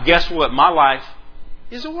why, guess what? My life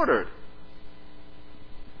is ordered.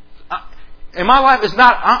 And my life is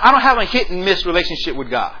not, I don't have a hit and miss relationship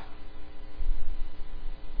with God.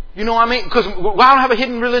 You know what I mean? Because why I don't have a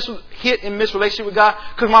hit and miss relationship with God?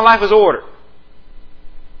 Because my life is ordered.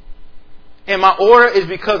 And my order is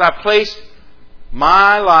because I placed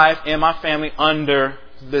my life and my family under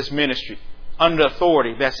this ministry, under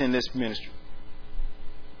authority that's in this ministry.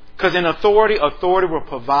 Because in authority will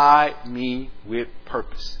provide me with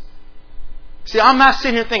purpose. See, I'm not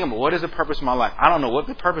sitting here thinking, what is the purpose of my life? I don't know what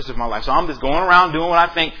the purpose of my life. So I'm just going around doing what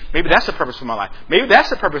I think. Maybe that's the purpose of my life. Maybe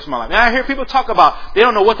that's the purpose of my life. And I hear people talk about they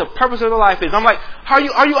don't know what the purpose of their life is. I'm like, are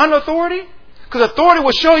you under authority? Because authority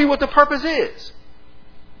will show you what the purpose is.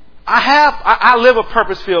 I live a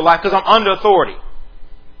purpose-filled life because I'm under authority.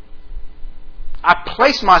 I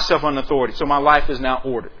place myself under authority, so my life is now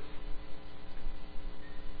ordered.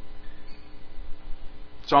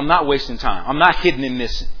 So I'm not wasting time. I'm not hidden and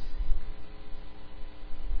missing.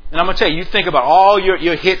 And I'm going to tell you, you think about all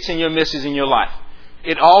your hits and your misses in your life.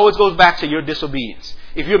 It always goes back to your disobedience.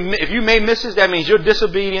 If you made misses, that means your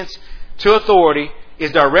disobedience to authority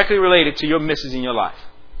is directly related to your misses in your life.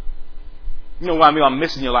 You know what I mean by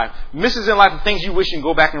misses in your life? Misses in life are things you wish you can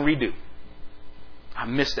go back and redo. I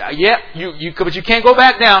missed that. Yeah, but you can't go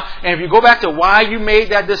back now. And if you go back to why you made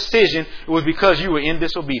that decision, it was because you were in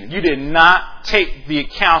disobedience. You did not take the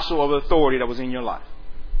counsel of authority that was in your life.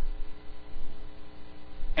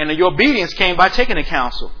 And your obedience came by taking the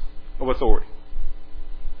counsel of authority.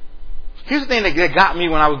 Here's the thing that got me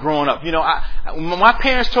when I was growing up. When my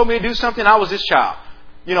parents told me to do something, I was this child.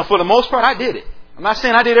 For the most part, I did it. I'm not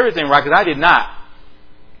saying I did everything right, because I did not.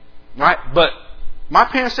 Right? But my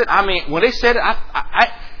parents said, when they said it,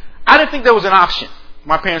 I didn't think there was an option.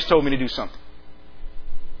 My parents told me to do something.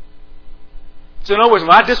 So in other words,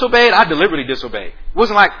 when I disobeyed, I deliberately disobeyed. It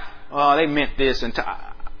wasn't like, they meant this.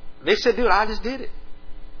 They said, dude, I just did it.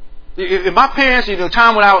 If my parents, the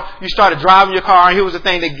time when you started driving your car, and here was the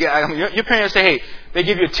thing, your parents say, hey, they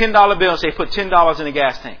give you a $10 bill and say, put $10 in the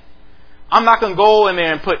gas tank. I'm not going to go in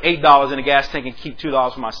there and put $8 in the gas tank and keep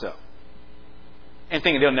 $2 for myself. And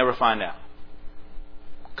thinking they'll never find out.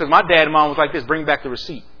 Because my dad and mom was like this, bring back the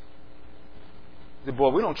receipt. I said,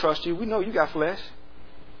 boy, we don't trust you. We know you got flesh.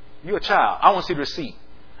 You're a child. I want to see the receipt.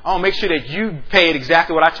 I want to make sure that you paid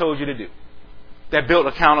exactly what I told you to do. That built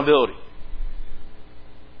accountability.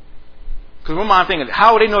 Because my mind thinking,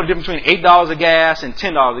 how would they know the difference between $8 of gas and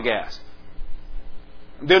 $10 of gas?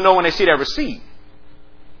 They'll know when they see that receipt.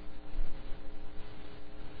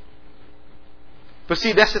 But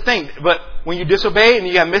see, that's the thing. But when you disobey and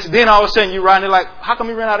you got missed, then all of a sudden you're riding, like, how come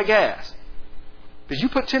you ran out of gas? Did you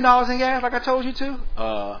put $10 in gas like I told you to?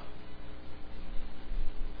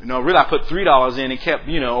 Really I put $3 in and kept, or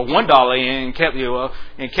 $1 in and kept,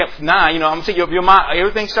 and kept $9. I'm saying your mind,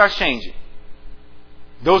 everything starts changing.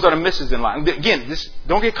 Those are the misses in life. Again,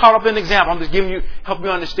 don't get caught up in the example. I'm just helping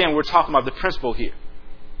you understand we're talking about the principle here.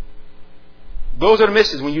 Those are the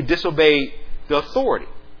misses when you disobey the authority.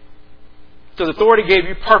 Because authority gave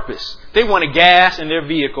you purpose. They wanted gas in their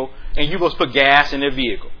vehicle, and you supposed to put gas in their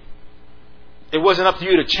vehicle. It wasn't up to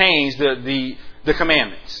you to change the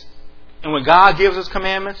commandments. And when God gives us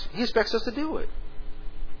commandments, He expects us to do it.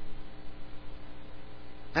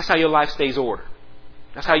 That's how your life stays ordered.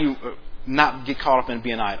 That's how you not get caught up in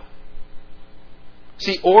being idle.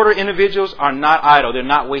 See, ordered individuals are not idle. They're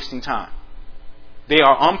not wasting time. They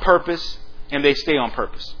are on purpose, and they stay on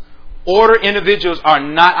purpose. Ordered individuals are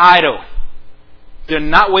not idle. They're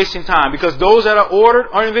not wasting time, because those that are ordered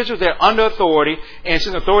are individuals. They're under authority, and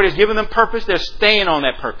since authority has given them purpose, they're staying on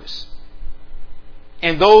that purpose.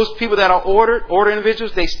 And those people that are ordered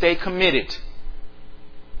individuals, they stay committed.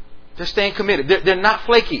 They're staying committed. They're not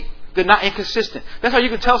flaky. They're not inconsistent. That's how you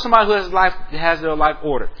can tell somebody who has their life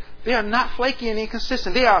ordered. They are not flaky and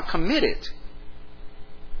inconsistent. They are committed.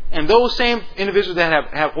 And those same individuals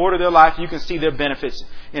that have ordered their life, you can see their benefits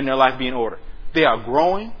in their life being ordered. They are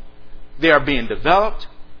growing. They are being developed.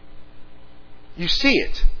 You see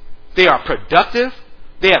it. They are productive.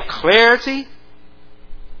 They have clarity.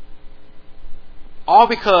 All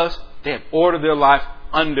because they have ordered their life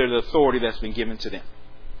under the authority that's been given to them.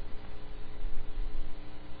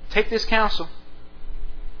 Take this counsel.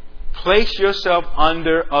 Place yourself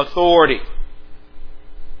under authority.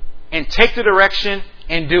 And take the direction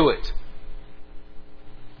and do it.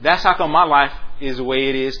 That's how come my life is the way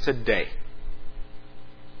it is today.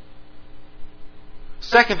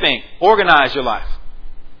 Second thing, organize your life.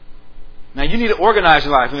 Now you need to organize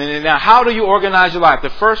your life. Now how do you organize your life? The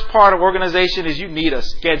first part of organization is you need a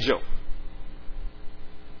schedule.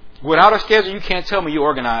 Without a schedule, you can't tell me you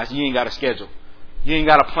organize. You ain't got a schedule. You ain't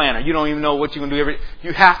got a planner. You don't even know what you're going to do.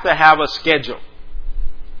 You have to have a schedule.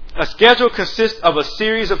 A schedule consists of a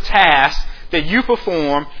series of tasks that you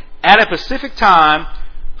perform at a specific time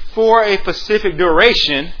for a specific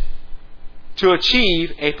duration to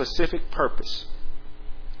achieve a specific purpose.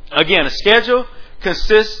 Again, a schedule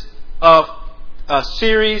consists of a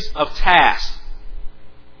series of tasks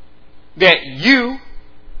that you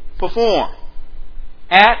perform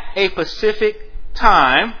at a specific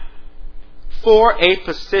time for a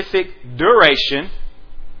specific duration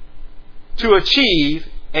to achieve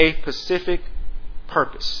a specific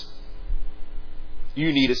purpose.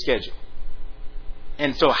 You need a schedule.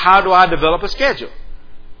 And so how do I develop a schedule?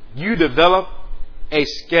 You develop a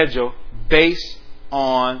schedule based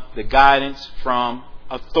on the guidance from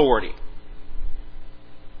authority.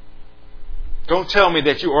 Don't tell me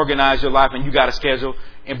that you organize your life and you got a schedule,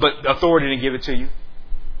 but authority didn't give it to you.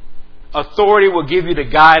 Authority will give you the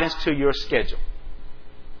guidance to your schedule.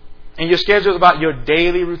 And your schedule is about your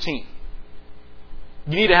daily routine.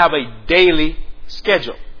 You need to have a daily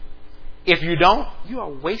schedule. If you don't, you are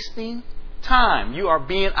wasting time. You are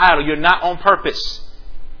being idle. You're not on purpose.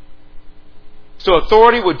 So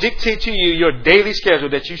authority will dictate to you your daily schedule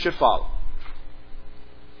that you should follow.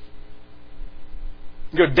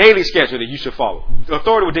 Your daily schedule that you should follow. The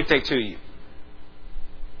authority will dictate to you.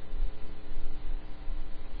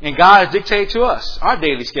 And God has dictated to us our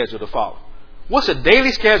daily schedule to follow. What's a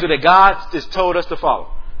daily schedule that God has told us to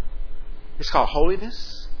follow? It's called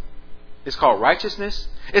holiness. It's called righteousness.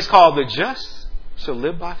 It's called the just shall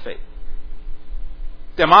live by faith.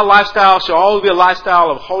 That my lifestyle shall always be a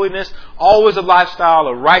lifestyle of holiness, always a lifestyle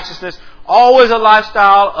of righteousness, always a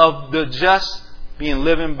lifestyle of the just being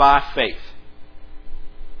living by faith.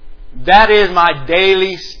 That is my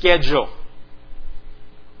daily schedule.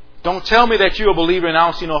 Don't tell me that you're a believer and I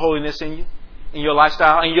don't see no holiness in you, in your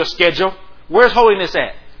lifestyle, in your schedule. Where's holiness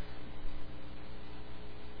at?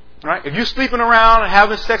 Right? If you're sleeping around and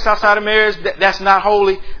having sex outside of marriage, that's not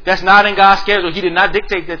holy. That's not in God's schedule. He did not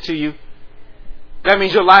dictate that to you. That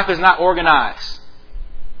means your life is not organized.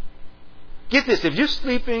 Get this. If you're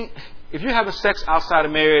sleeping, if you're having sex outside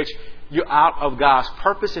of marriage, you're out of God's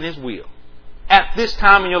purpose and His will at this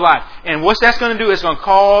time in your life. And what that's going to do is going to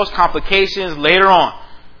cause complications later on.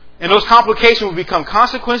 And those complications will become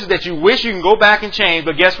consequences that you wish you can go back and change.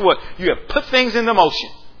 But guess what? You have put things into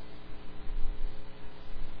motion.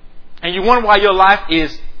 And you wonder why your life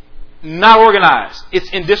is not organized. It's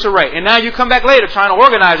in disarray. And now you come back later trying to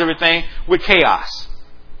organize everything with chaos.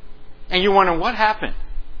 And you're wondering what happened.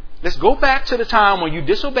 Let's go back to the time when you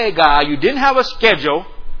disobeyed God. You didn't have a schedule.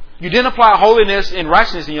 You didn't apply holiness and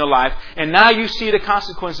righteousness in your life. And now you see the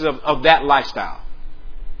consequences of that lifestyle.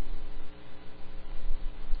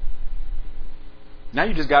 Now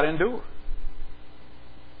you just got to endure.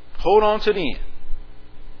 Hold on to the end.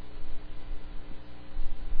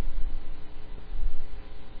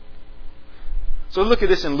 So look at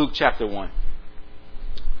this in Luke chapter 1.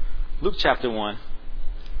 Luke chapter 1.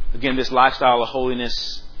 Again, this lifestyle of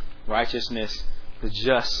holiness, righteousness, the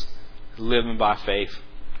just living by faith.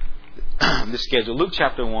 This schedule. Luke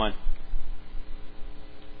chapter 1.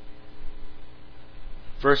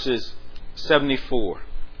 Verses 74.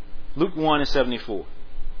 Luke 1 and 74.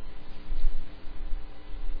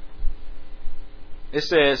 It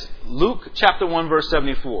says, Luke chapter 1 verse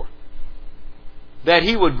 74. That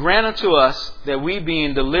He would grant unto us that we,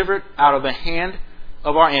 being delivered out of the hand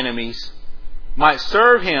of our enemies, might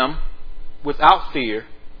serve Him without fear,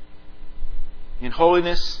 in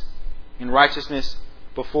holiness and righteousness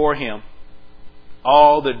before Him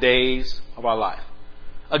all the days of our life.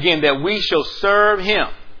 Again, that we shall serve Him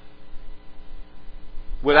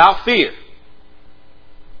without fear.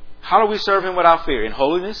 How do we serve Him without fear? In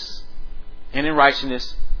holiness and in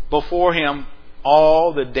righteousness before Him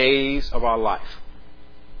all the days of our life.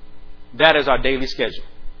 That is our daily schedule.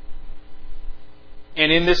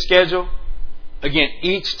 And in this schedule, again,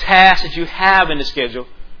 each task that you have in the schedule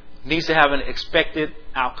needs to have an expected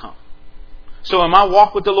outcome. So in my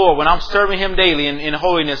walk with the Lord, when I'm serving Him daily in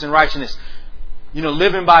holiness and righteousness,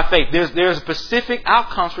 living by faith, there's specific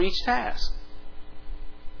outcomes for each task.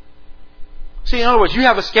 See, in other words, you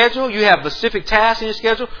have a schedule, you have specific tasks in your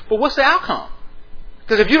schedule, but what's the outcome?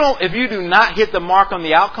 Because if you do not hit the mark on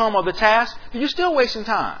the outcome of the task, then you're still wasting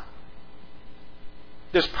time.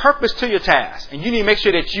 There's purpose to your task, and you need to make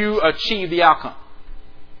sure that you achieve the outcome.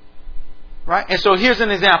 Right? And so here's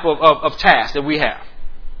an example of tasks that we have.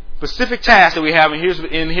 Specific tasks that we have, and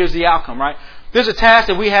here's the outcome, right? There's a task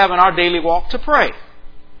that we have in our daily walk to pray.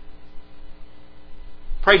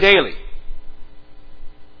 Pray daily.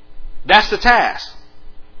 That's the task.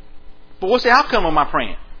 But what's the outcome of my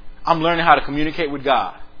praying? I'm learning how to communicate with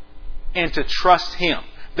God and to trust Him.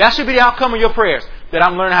 That should be the outcome of your prayers, that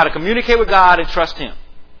I'm learning how to communicate with God and trust Him.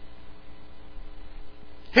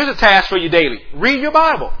 Here's a task for you daily. Read your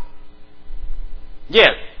Bible. Yeah,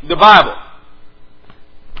 the Bible.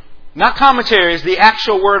 Not commentaries, the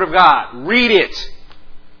actual Word of God. Read it.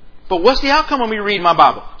 But what's the outcome of me reading my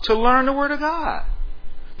Bible? To learn the Word of God.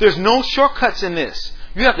 There's no shortcuts in this.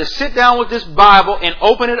 You have to sit down with this Bible and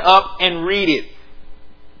open it up and read it.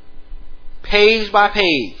 Page by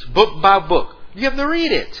page, book by book. You have to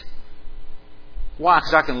read it. Why?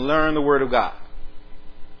 Because I can learn the Word of God.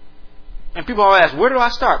 And people always ask, where do I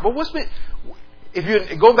start? But if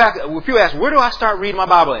you go back, if you ask, where do I start reading my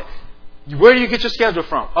Bible at? Where do you get your schedule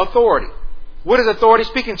from? Authority. What is authority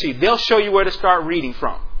speaking to you? They'll show you where to start reading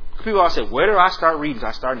from. People always say, where do I start reading? Do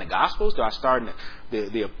I start in the Gospels? Do I start in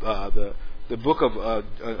the book of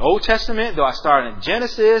Old Testament? Do I start in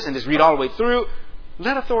Genesis and just read all the way through?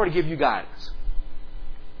 Let authority give you guidance.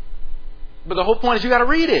 But the whole point is you got to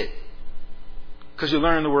read it, because you're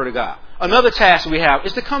learning the Word of God. Another task we have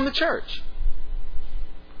is to come to church.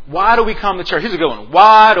 Why do we come to church? Here's a good one.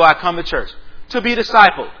 Why do I come to church? To be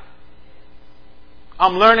discipled.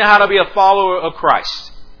 I'm learning how to be a follower of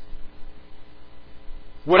Christ.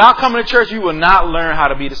 Without coming to church, you will not learn how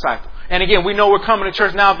to be discipled. And again, we know we're coming to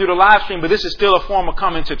church now through the live stream, but this is still a form of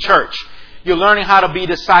coming to church. You're learning how to be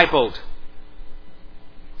discipled.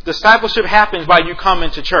 Discipleship happens by you coming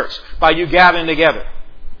to church, by you gathering together.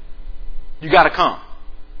 You got to come.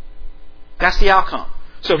 That's the outcome.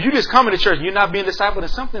 So if you just coming to church and you're not being discipled, then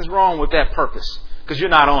something's wrong with that purpose because you're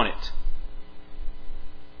not on it.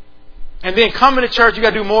 And then coming to church, you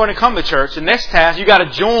got to do more than come to church. The next task, you got to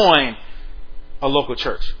join a local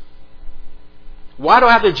church. Why do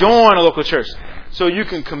I have to join a local church? So you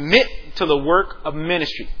can commit to the work of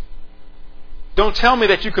ministry. Don't tell me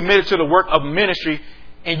that you committed to the work of ministry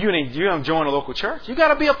and you don't join a local church. You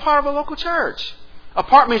got to be a part of a local church. A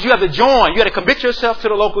part means you have to join. You got to commit yourself to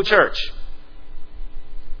the local church.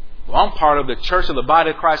 Well, I'm part of the church of the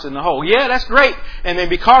body of Christ in the whole. Yeah, that's great. And then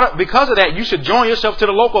because of that, you should join yourself to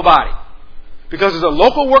the local body. Because there's a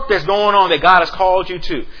local work that's going on that God has called you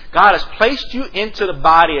to. God has placed you into the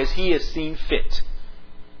body as He has seen fit.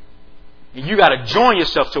 And you got to join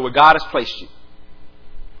yourself to where God has placed you.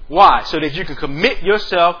 Why? So that you can commit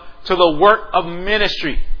yourself to the work of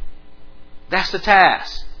ministry. That's the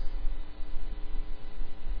task.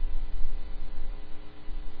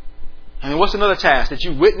 And then what's another task? That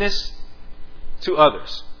you witness to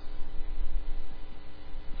others.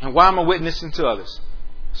 And why am I witnessing to others?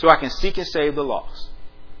 So I can seek and save the lost.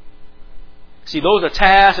 See, those are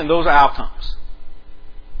tasks and those are outcomes.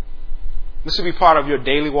 This will be part of your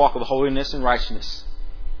daily walk of holiness and righteousness.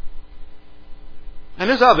 And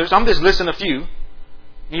there's others. I'm just listing a few.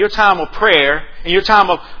 In your time of prayer, in your time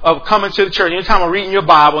of coming to the church, in your time of reading your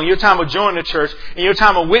Bible, in your time of joining the church, in your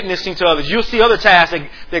time of witnessing to others, you'll see other tasks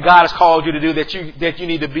that God has called you to do that you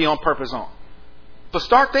need to be on purpose on. But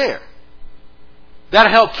start there. That'll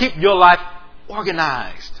help keep your life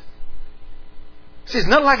organized. See, it's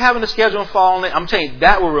nothing like having a schedule and following it. I'm telling you,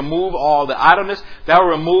 that will remove all the idleness. That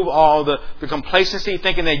will remove all the complacency,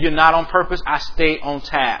 thinking that you're not on purpose. I stay on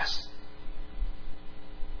task.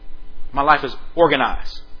 My life is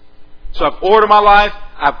organized. So I've ordered my life.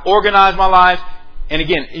 I've organized my life. And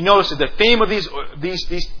again, you notice that the theme of these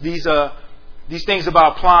things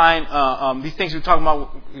about applying, these things we're talking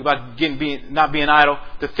about not being idle.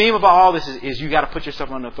 The theme about all this is you got to put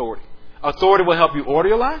yourself under authority. Authority will help you order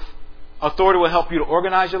your life. Authority will help you to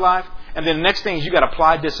organize your life. And then the next thing is you got to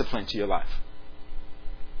apply discipline to your life.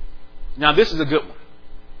 Now this is a good one.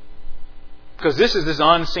 Because this is this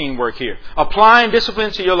unseen work here. Applying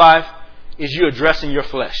discipline to your life is you addressing your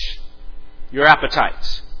flesh, your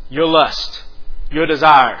appetites, your lust, your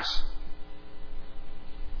desires.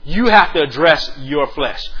 You have to address your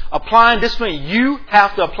flesh. Applying discipline, you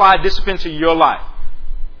have to apply discipline to your life.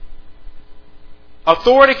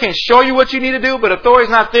 Authority can show you what you need to do, but authority is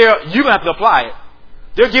not there. You have to apply it.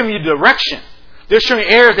 They're giving you direction. They're showing you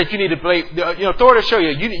areas that you need to play. Authority will show you,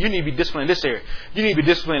 you need to be disciplined in this area. You need to be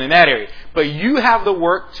disciplined in that area. But you have the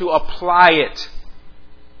work to apply it.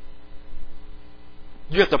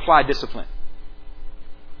 You have to apply discipline.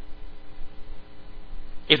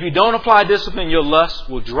 If you don't apply discipline, your lust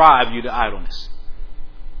will drive you to idleness.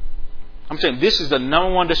 I'm saying this is the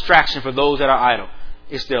number one distraction for those that are idle.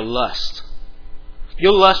 It's their lust.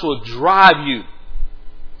 Your lust will drive you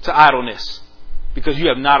to idleness because you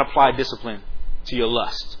have not applied discipline to your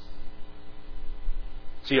lust,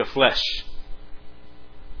 to your flesh.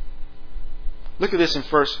 Look at this in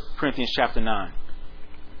 1 Corinthians chapter 9.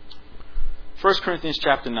 1 Corinthians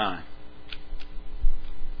chapter 9.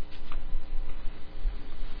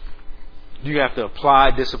 You have to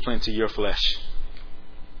apply discipline to your flesh.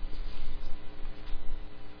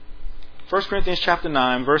 1 Corinthians chapter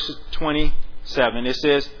 9, verse 27, it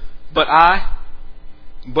says, But I,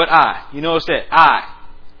 you notice that, I.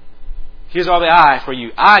 Here's all the I for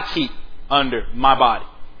you. I keep under my body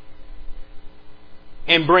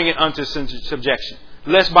and bring it unto subjection,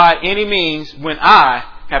 lest by any means, when I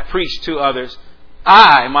have preached to others,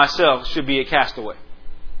 I myself should be a castaway.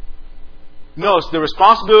 Notice the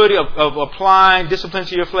responsibility of applying discipline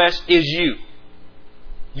to your flesh is you.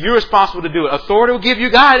 You're responsible to do it. Authority will give you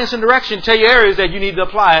guidance and direction, tell you areas that you need to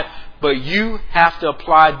apply it, but you have to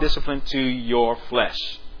apply discipline to your flesh.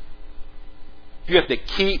 You have to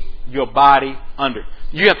keep your body under.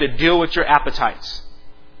 You have to deal with your appetites.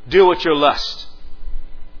 Deal with your lust.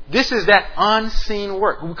 This is that unseen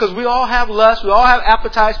work. Because we all have lust. We all have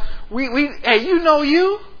appetites. Hey, you know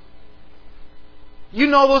you. You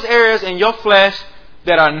know those areas in your flesh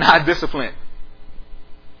that are not disciplined.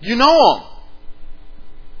 You know them.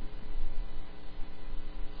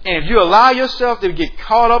 And if you allow yourself to get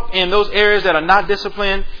caught up in those areas that are not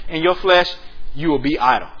disciplined in your flesh, you will be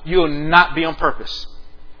idle. You will not be on purpose.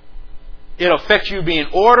 It'll affect you being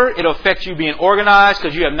ordered. It'll affect you being organized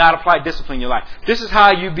because you have not applied discipline in your life. This is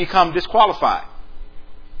how you become disqualified.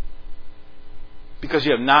 Because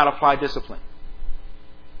you have not applied discipline.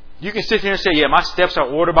 You can sit here and say, yeah, my steps are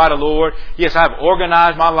ordered by the Lord. Yes, I've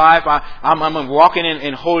organized my life. I'm walking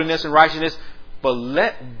in holiness and righteousness. But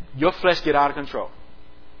let your flesh get out of control.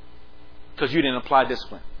 Because you didn't apply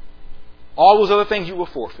discipline. All those other things you will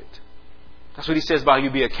forfeit. That's what he says about you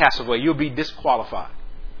be a castaway. You'll be disqualified.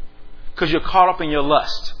 Because you're caught up in your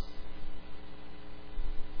lust.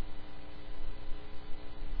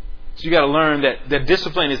 So you got to learn that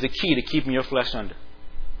discipline is the key to keeping your flesh under.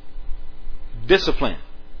 Discipline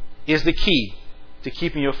is the key to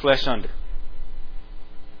keeping your flesh under.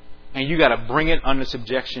 And you got to bring it under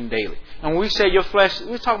subjection daily. And when we say your flesh,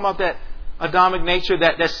 we're talking about that Adamic nature,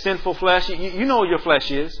 that sinful flesh. You know what your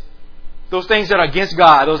flesh is. Those things that are against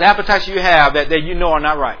God, those appetites you have that you know are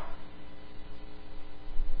not right.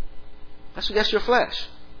 That's your flesh.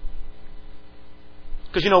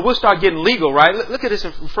 Because, we'll start getting legal, right? Look at this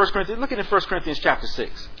in 1 Corinthians. Look at it in 1 Corinthians chapter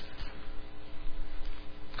 6.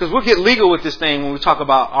 Because we'll get legal with this thing when we talk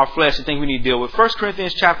about our flesh and things we need to deal with. 1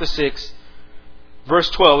 Corinthians chapter 6, verse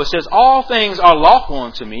 12. It says, all things are lawful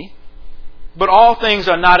unto me, but all things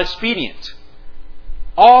are not expedient.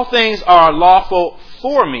 All things are lawful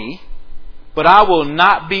for me, but I will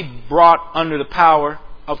not be brought under the power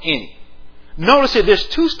of any. Notice that there's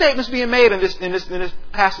two statements being made in this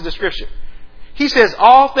passage of Scripture. He says,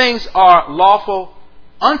 all things are lawful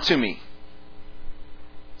unto me.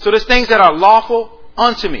 So there's things that are lawful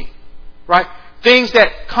unto me. Right? Things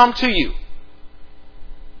that come to you.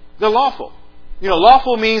 They're lawful.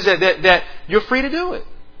 Lawful means that you're free to do it.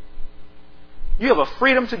 You have a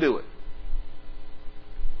freedom to do it.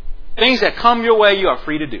 Things that come your way, you are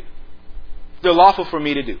free to do. They're lawful for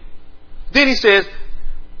me to do. Then he says,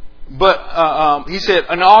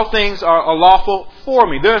 and all things are lawful for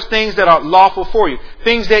me. There's things that are lawful for you.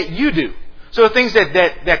 Things that you do. So the things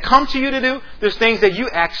that come to you to do, there's things that you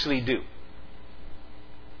actually do.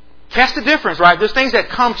 Catch the difference, right? There's things that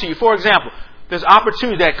come to you. For example, there's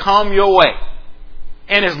opportunities that come your way.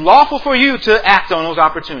 And it's lawful for you to act on those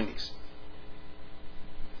opportunities.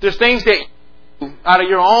 There's things that out of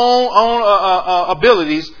your own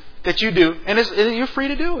abilities that you do, and you're free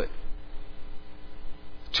to do it.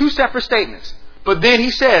 Two separate statements. But then he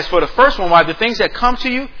says, for the first one, why the things that come to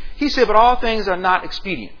you, he said, but all things are not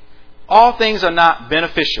expedient. All things are not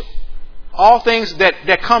beneficial. All things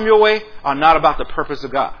that come your way are not about the purpose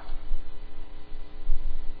of God.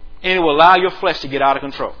 And it will allow your flesh to get out of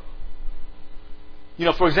control.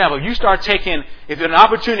 For example, if an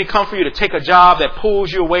opportunity comes for you to take a job that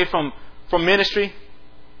pulls you away from ministry,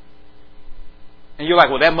 and you're like,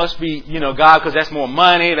 well, that must be, God, because that's more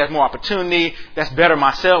money, that's more opportunity, that's better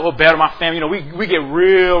myself, or better my family. We get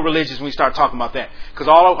real religious when we start talking about that. Because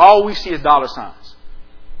all we see is dollar signs.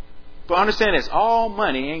 But understand this, all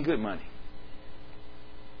money ain't good money.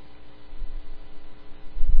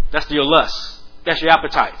 That's your lust. That's your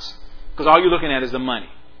appetites. Because all you're looking at is the money.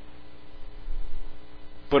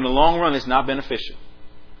 But in the long run, it's not beneficial.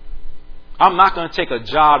 I'm not going to take a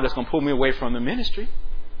job that's going to pull me away from the ministry.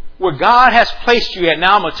 Where God has placed you at,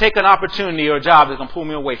 now I'm going to take an opportunity or a job that's going to pull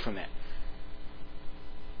me away from that.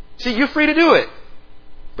 See, you're free to do it.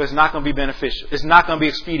 But it's not going to be beneficial. It's not going to be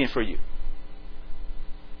expedient for you.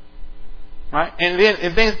 Right? And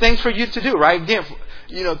then things for you to do, right? Again,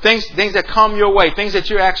 things that come your way, things that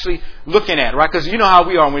you're actually looking at, right? Because you know how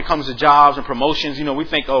we are when it comes to jobs and promotions. We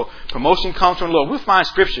think, promotion comes from the Lord. We'll find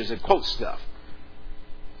scriptures and quote stuff.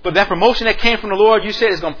 But that promotion that came from the Lord, you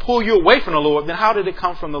said is going to pull you away from the Lord. Then how did it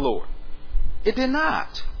come from the Lord? It did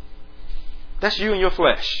not. That's you and your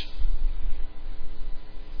flesh.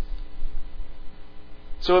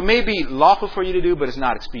 So it may be lawful for you to do, but it's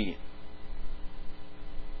not expedient.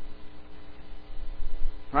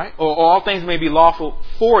 Right? Or all things may be lawful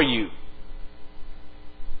for you.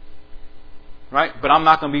 Right? But I'm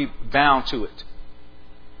not going to be bound to it.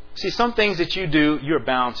 See, some things that you do, you're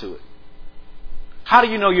bound to it. How do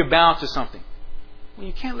you know you're bound to something? Well,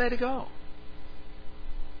 you can't let it go.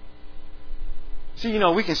 See,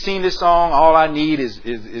 we can sing this song, all I need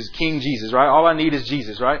is King Jesus, right? All I need is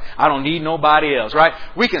Jesus, right? I don't need nobody else, right?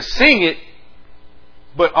 We can sing it,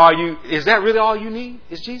 but is that really all you need?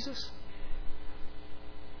 Is Jesus?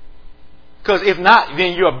 Because if not,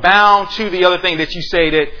 then you're bound to the other thing that you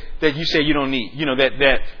say that you say you don't need.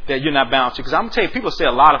 That you're not bound to. Because I'm going to tell you, people say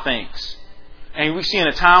a lot of things. And we see in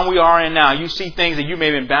the time we are in now, you see things that you may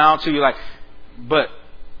have been bound to. You're like, but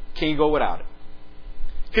can you go without it?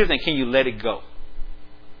 Here's the thing, can you let it go?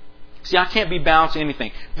 See, I can't be bound to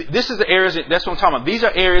anything. This is the areas, that's what I'm talking about. These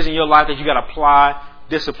are areas in your life that you got to apply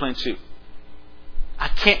discipline to. I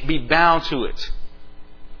can't be bound to it.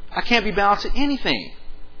 I can't be bound to anything.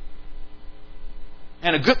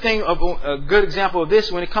 And a good example of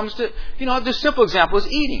this when it comes to, the simple example is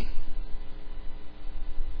eating.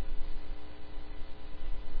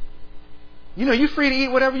 You're free to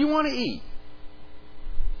eat whatever you want to eat.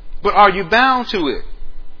 But are you bound to it?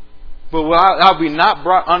 But I will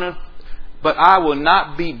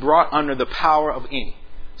not be brought under the power of any.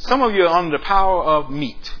 Some of you are under the power of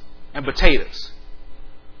meat and potatoes.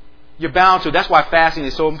 You're bound to it. That's why fasting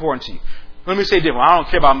is so important to you. Let me say different. I don't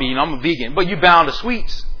care about meat. I'm a vegan. But you're bound to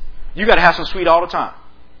sweets. You got to have some sweet all the time.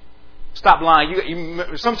 Stop lying.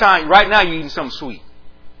 Sometimes, right now, you're eating something sweet.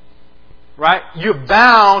 Right? You're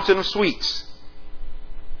bound to the sweets.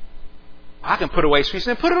 I can put away sweets,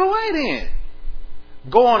 then put it away then.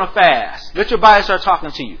 Go on a fast. Let your body start talking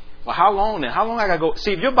to you. Well, how long then? How long I got to go?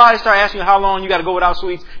 See, if your body starts asking you how long you got to go without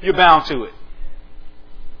sweets, you're bound to it.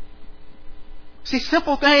 See,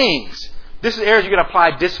 simple things. This is areas you got to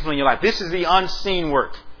apply discipline in your life. This is the unseen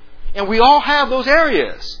work. And we all have those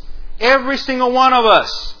areas. Every single one of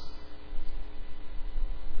us.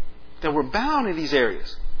 That we're bound in these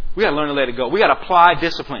areas. We got to learn to let it go. We got to apply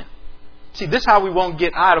discipline. See, this is how we won't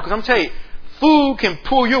get idle. Because I'm telling you, food can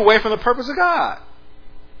pull you away from the purpose of God.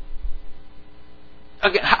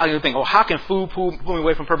 Again, you think, how can food pull me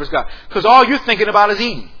away from the purpose of God? Because all you're thinking about is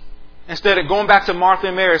eating. Instead of going back to Martha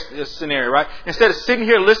and Mary's scenario, right? Instead of sitting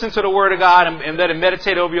here listening to the Word of God and let it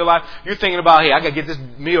meditate over your life, you're thinking about, hey, I got to get this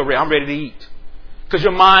meal ready. I'm ready to eat. Because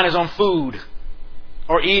your mind is on food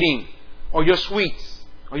or eating or your sweets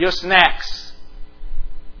or your snacks.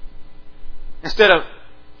 Instead of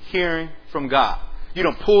hearing from God. You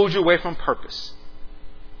done pulled you away from purpose.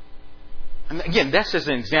 And again, that's just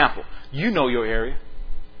an example. You know your area.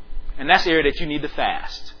 And that's the area that you need to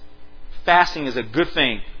fast. Fasting is a good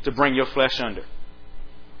thing to bring your flesh under.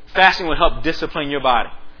 Fasting will help discipline your body.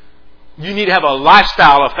 You need to have a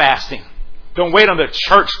lifestyle of fasting. Don't wait on the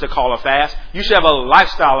church to call a fast. You should have a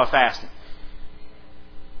lifestyle of fasting.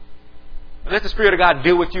 Let the Spirit of God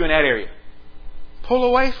deal with you in that area. Pull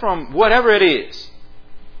away from whatever it is.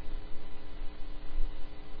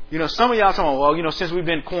 Some of y'all talking about, well, since we've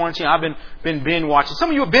been quarantined, I've been binge watching. Some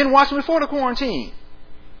of you have been watching before the quarantine.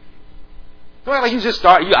 Like I just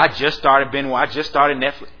started binge watching. I just started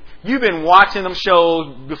Netflix. You've been watching them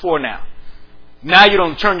shows before now. Now you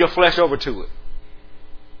don't turn your flesh over to it.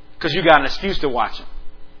 Because you got an excuse to watch them.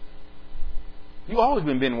 You've always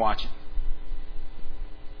been binge watching.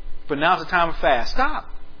 But now's the time of fast.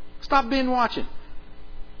 Stop binge watching.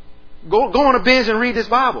 Go on a binge and read this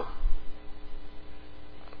Bible.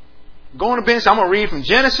 Go on a binge. I'm going to read from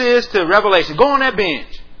Genesis to Revelation. Go on that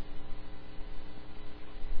binge.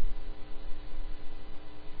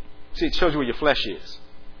 See, it shows you where your flesh is.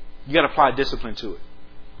 You got to apply discipline to it.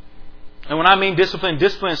 And when I mean discipline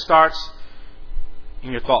starts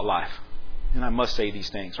in your thought life. And I must say these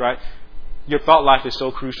things, right? Your thought life is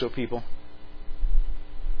so crucial, people.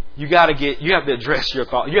 You have to address your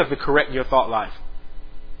thought. You have to correct your thought life.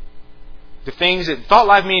 Thought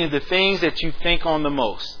life means the things that you think on the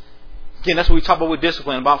most. Again, that's what we talk about with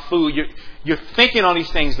discipline, about food. You're thinking on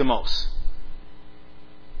these things the most.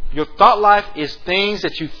 Your thought life is things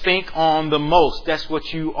that you think on the most. That's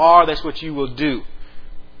what you are. That's what you will do.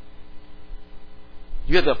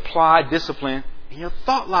 You have to apply discipline in your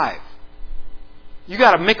thought life. You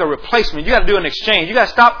got to make a replacement. You got to do an exchange. You got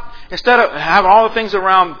to stop. Instead of having all the things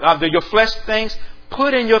around your flesh things,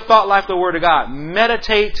 put in your thought life the Word of God.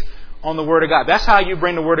 Meditate on the Word of God. That's how you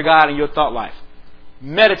bring the Word of God in your thought life.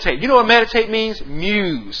 Meditate. You know what meditate means?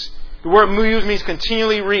 Muse. The word muse means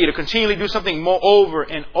continually read or continually do something more over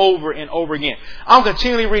and over and over again. I'll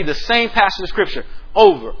continually read the same passage of Scripture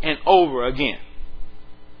over and over again.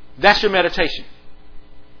 That's your meditation.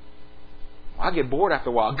 Well, I get bored after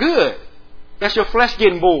a while. Good. That's your flesh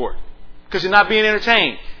getting bored because you're not being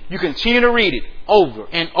entertained. You continue to read it over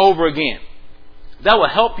and over again. That will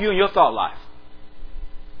help you in your thought life.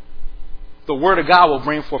 The Word of God will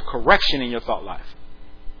bring forth correction in your thought life.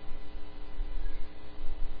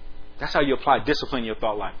 That's how you apply discipline in your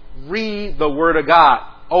thought life. Read the Word of God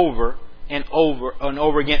over and over and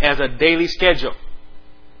over again as a daily schedule.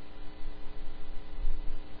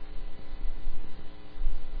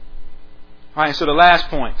 All right, so the last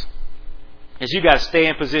point is you got to stay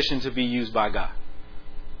in position to be used by God.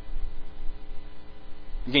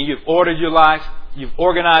 Again, you've ordered your life, you've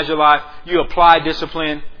organized your life, you apply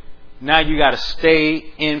discipline. Now you got to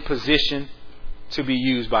stay in position to be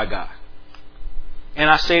used by God. And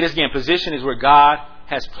I say this again, position is where God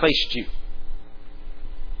has placed you.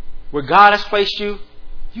 Where God has placed you,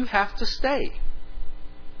 you have to stay.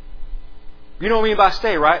 You know what I mean by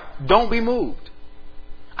stay, right? Don't be moved.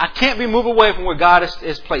 I can't be moved away from where God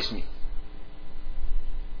has placed me.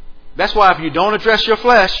 That's why if you don't address your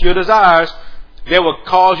flesh, your desires, they will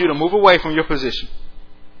cause you to move away from your position.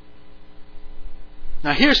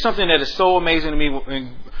 Now here's something that is so amazing to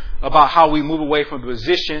me about how we move away from the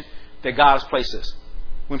position that God has placed us.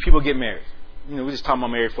 When people get married. You know, we're just talking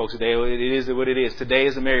about married folks today. It is what it is. Today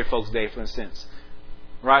is the married folks' day, for instance.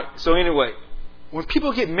 Right? So anyway, when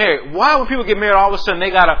people get married, why when people get married, all of a sudden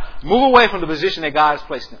they got to move away from the position that God has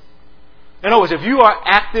placed them? In other words, if you are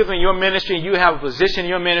active in your ministry and you have a position in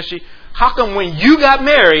your ministry, how come when you got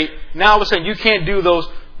married, now all of a sudden you can't do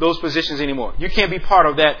those positions anymore? You can't be part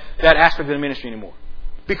of that aspect of the ministry anymore.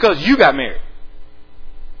 Because you got married.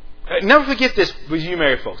 Never forget this with you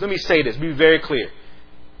married folks. Let me say this. Be very clear.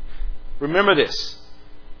 Remember this.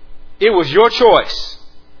 It was your choice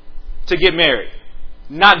to get married,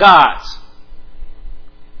 not God's.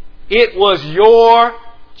 It was your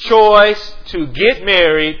choice to get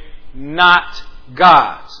married, not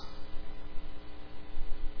God's.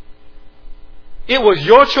 It was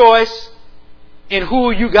your choice in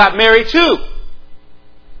who you got married to,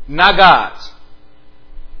 not God's.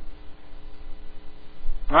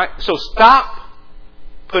 All right? So stop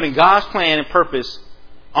putting God's plan and purpose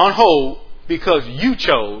on hold because you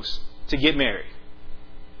chose to get married.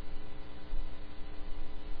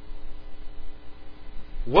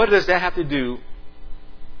 What does that have to do?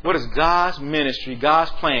 What does God's ministry,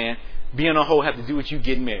 God's plan, being on hold have to do with you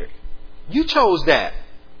getting married? You chose that.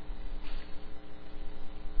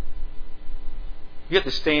 You have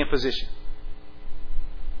to stay in position.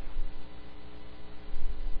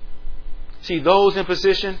 See, those in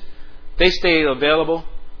position, they stay available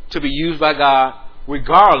to be used by God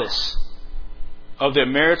regardless of their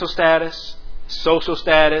marital status, social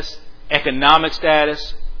status, economic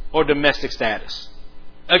status, or domestic status.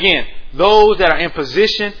 Again, those that are in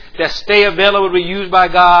position that stay available to be used by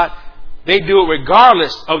God, they do it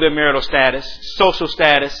regardless of their marital status, social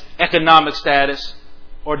status, economic status,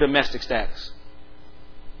 or domestic status.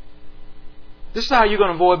 This is how you're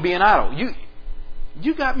going to avoid being idle.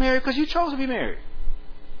 You got married because you chose to be married.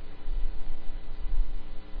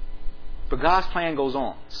 But God's plan goes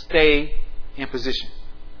on. Stay in position.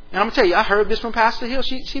 And I'm going to tell you, I heard this from Pastor Hill.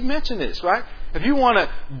 She mentioned this, right? If you want to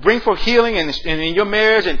bring forth healing in your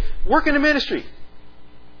marriage and work in the ministry.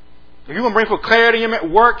 If you want to bring forth clarity in your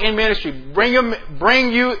work in ministry.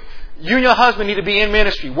 You and your husband need to be in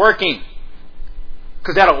ministry, working.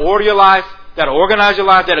 Because that'll order your life. That'll organize your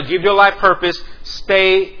life. That'll give your life purpose.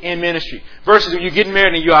 Stay in ministry. Versus when you're getting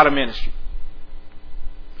married and you're out of ministry.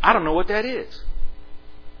 I don't know what that is.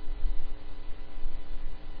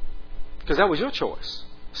 Because that was your choice.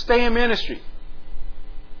 Stay in ministry.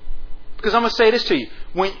 Because I'm going to say this to you.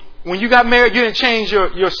 When you got married, you didn't change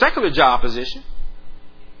your secular job position.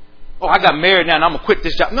 Oh, I got married now and I'm going to quit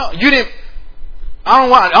this job. No, you didn't. I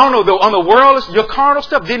don't know. On the world, your carnal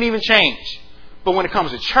stuff didn't even change. But when it comes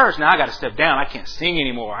to church, now I got to step down. I can't sing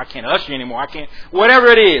anymore. I can't usher anymore. I can't, whatever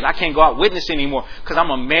it is, I can't go out witnessing anymore because I'm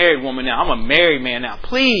a married woman now. I'm a married man now.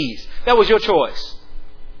 Please. That was your choice.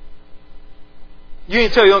 You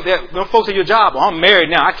didn't tell them folks at your job, well, I'm married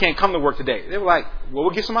now. I can't come to work today. They were like, well,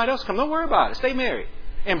 we'll get somebody else to come. Don't worry about it. Stay married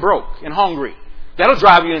and broke and hungry. That'll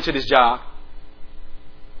drive you into this job.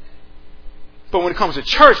 But when it comes to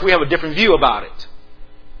church, we have a different view about it.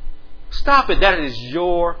 Stop it. That is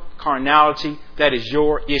your carnality. That is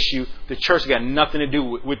your issue. The church got nothing to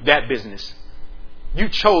do with that business. You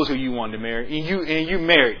chose who you wanted to marry, and you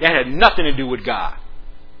married. That had nothing to do with God.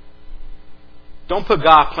 Don't put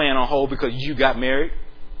God's plan on hold because you got married.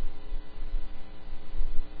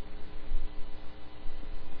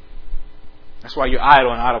 That's why you're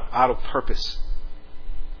idle and out of purpose.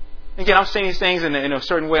 Again, I'm saying these things in a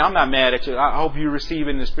certain way. I'm not mad at you. I hope you receive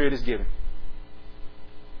it in the Spirit is given.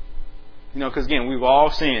 Because again, we've all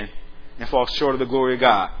sinned and fall short of the glory of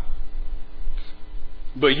God.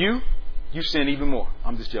 But you sin even more.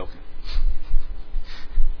 I'm just joking.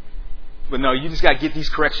 But no, you just got to get these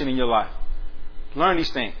corrections in your life. Learn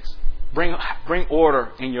these things. Bring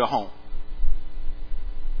order in your home.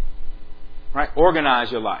 Right?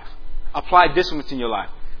 Organize your life. Apply discipline in your life.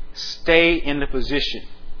 Stay in the position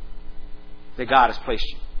that God has placed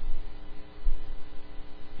you.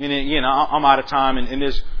 And then, I'm out of time, and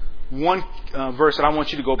there's one verse that I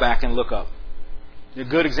want you to go back and look up. A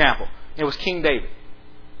good example. It was King David.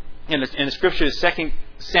 And the scripture is 2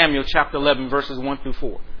 Samuel chapter 11, verses 1 through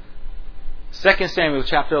 4. 2 Samuel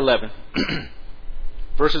chapter 11,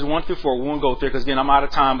 verses 1 through 4. We won't go there because, again, I'm out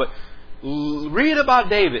of time. But read about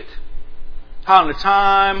David. How in the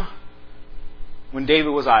time when David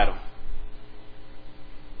was idle,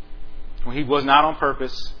 when he was not on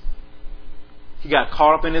purpose, he got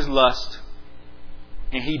caught up in his lust,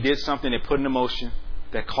 and he did something that put in motion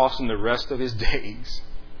that cost him the rest of his days.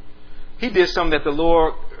 He did something that the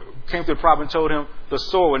Lord came to the prophet and told him, the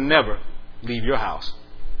sword will never leave your house.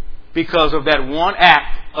 Because of that one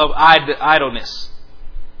act of idleness.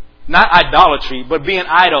 Not idolatry, but being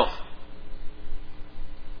idle.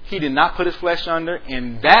 He did not put his flesh under,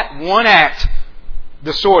 and that one act,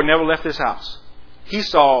 the sword never left his house. He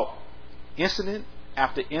saw incident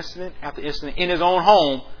after incident after incident in his own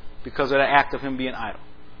home because of the act of him being idle.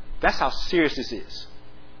 That's how serious this is.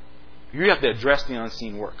 You have to address the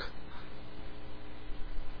unseen work.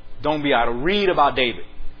 Don't be idle. Read about David.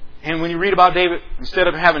 And when you read about David, instead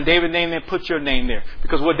of having David's name there, put your name there.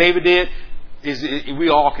 Because what David did is we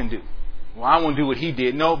all can do. Well, I won't do what he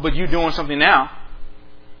did. No, but you're doing something now.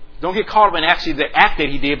 Don't get caught up in actually the act that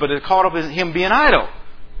he did, but it's caught up in him being idle.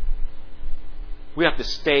 We have to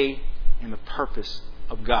stay in the purpose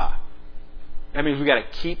of God. That means we got to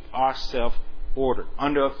keep ourselves ordered,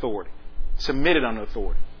 under authority, submitted under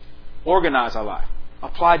authority, organize our life,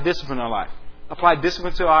 apply discipline in our life, apply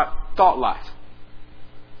discipline to our thought life,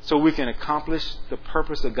 so we can accomplish the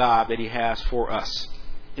purpose of God that He has for us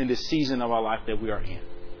in this season of our life that we are in.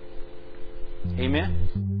 Amen.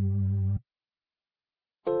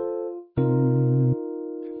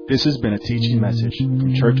 This has been a teaching message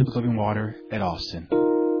from Church of the Living Water at Austin.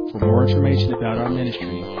 For more information about our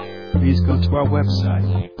ministry, please go to our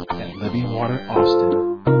website at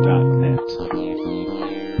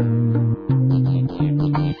livingwateraustin.net.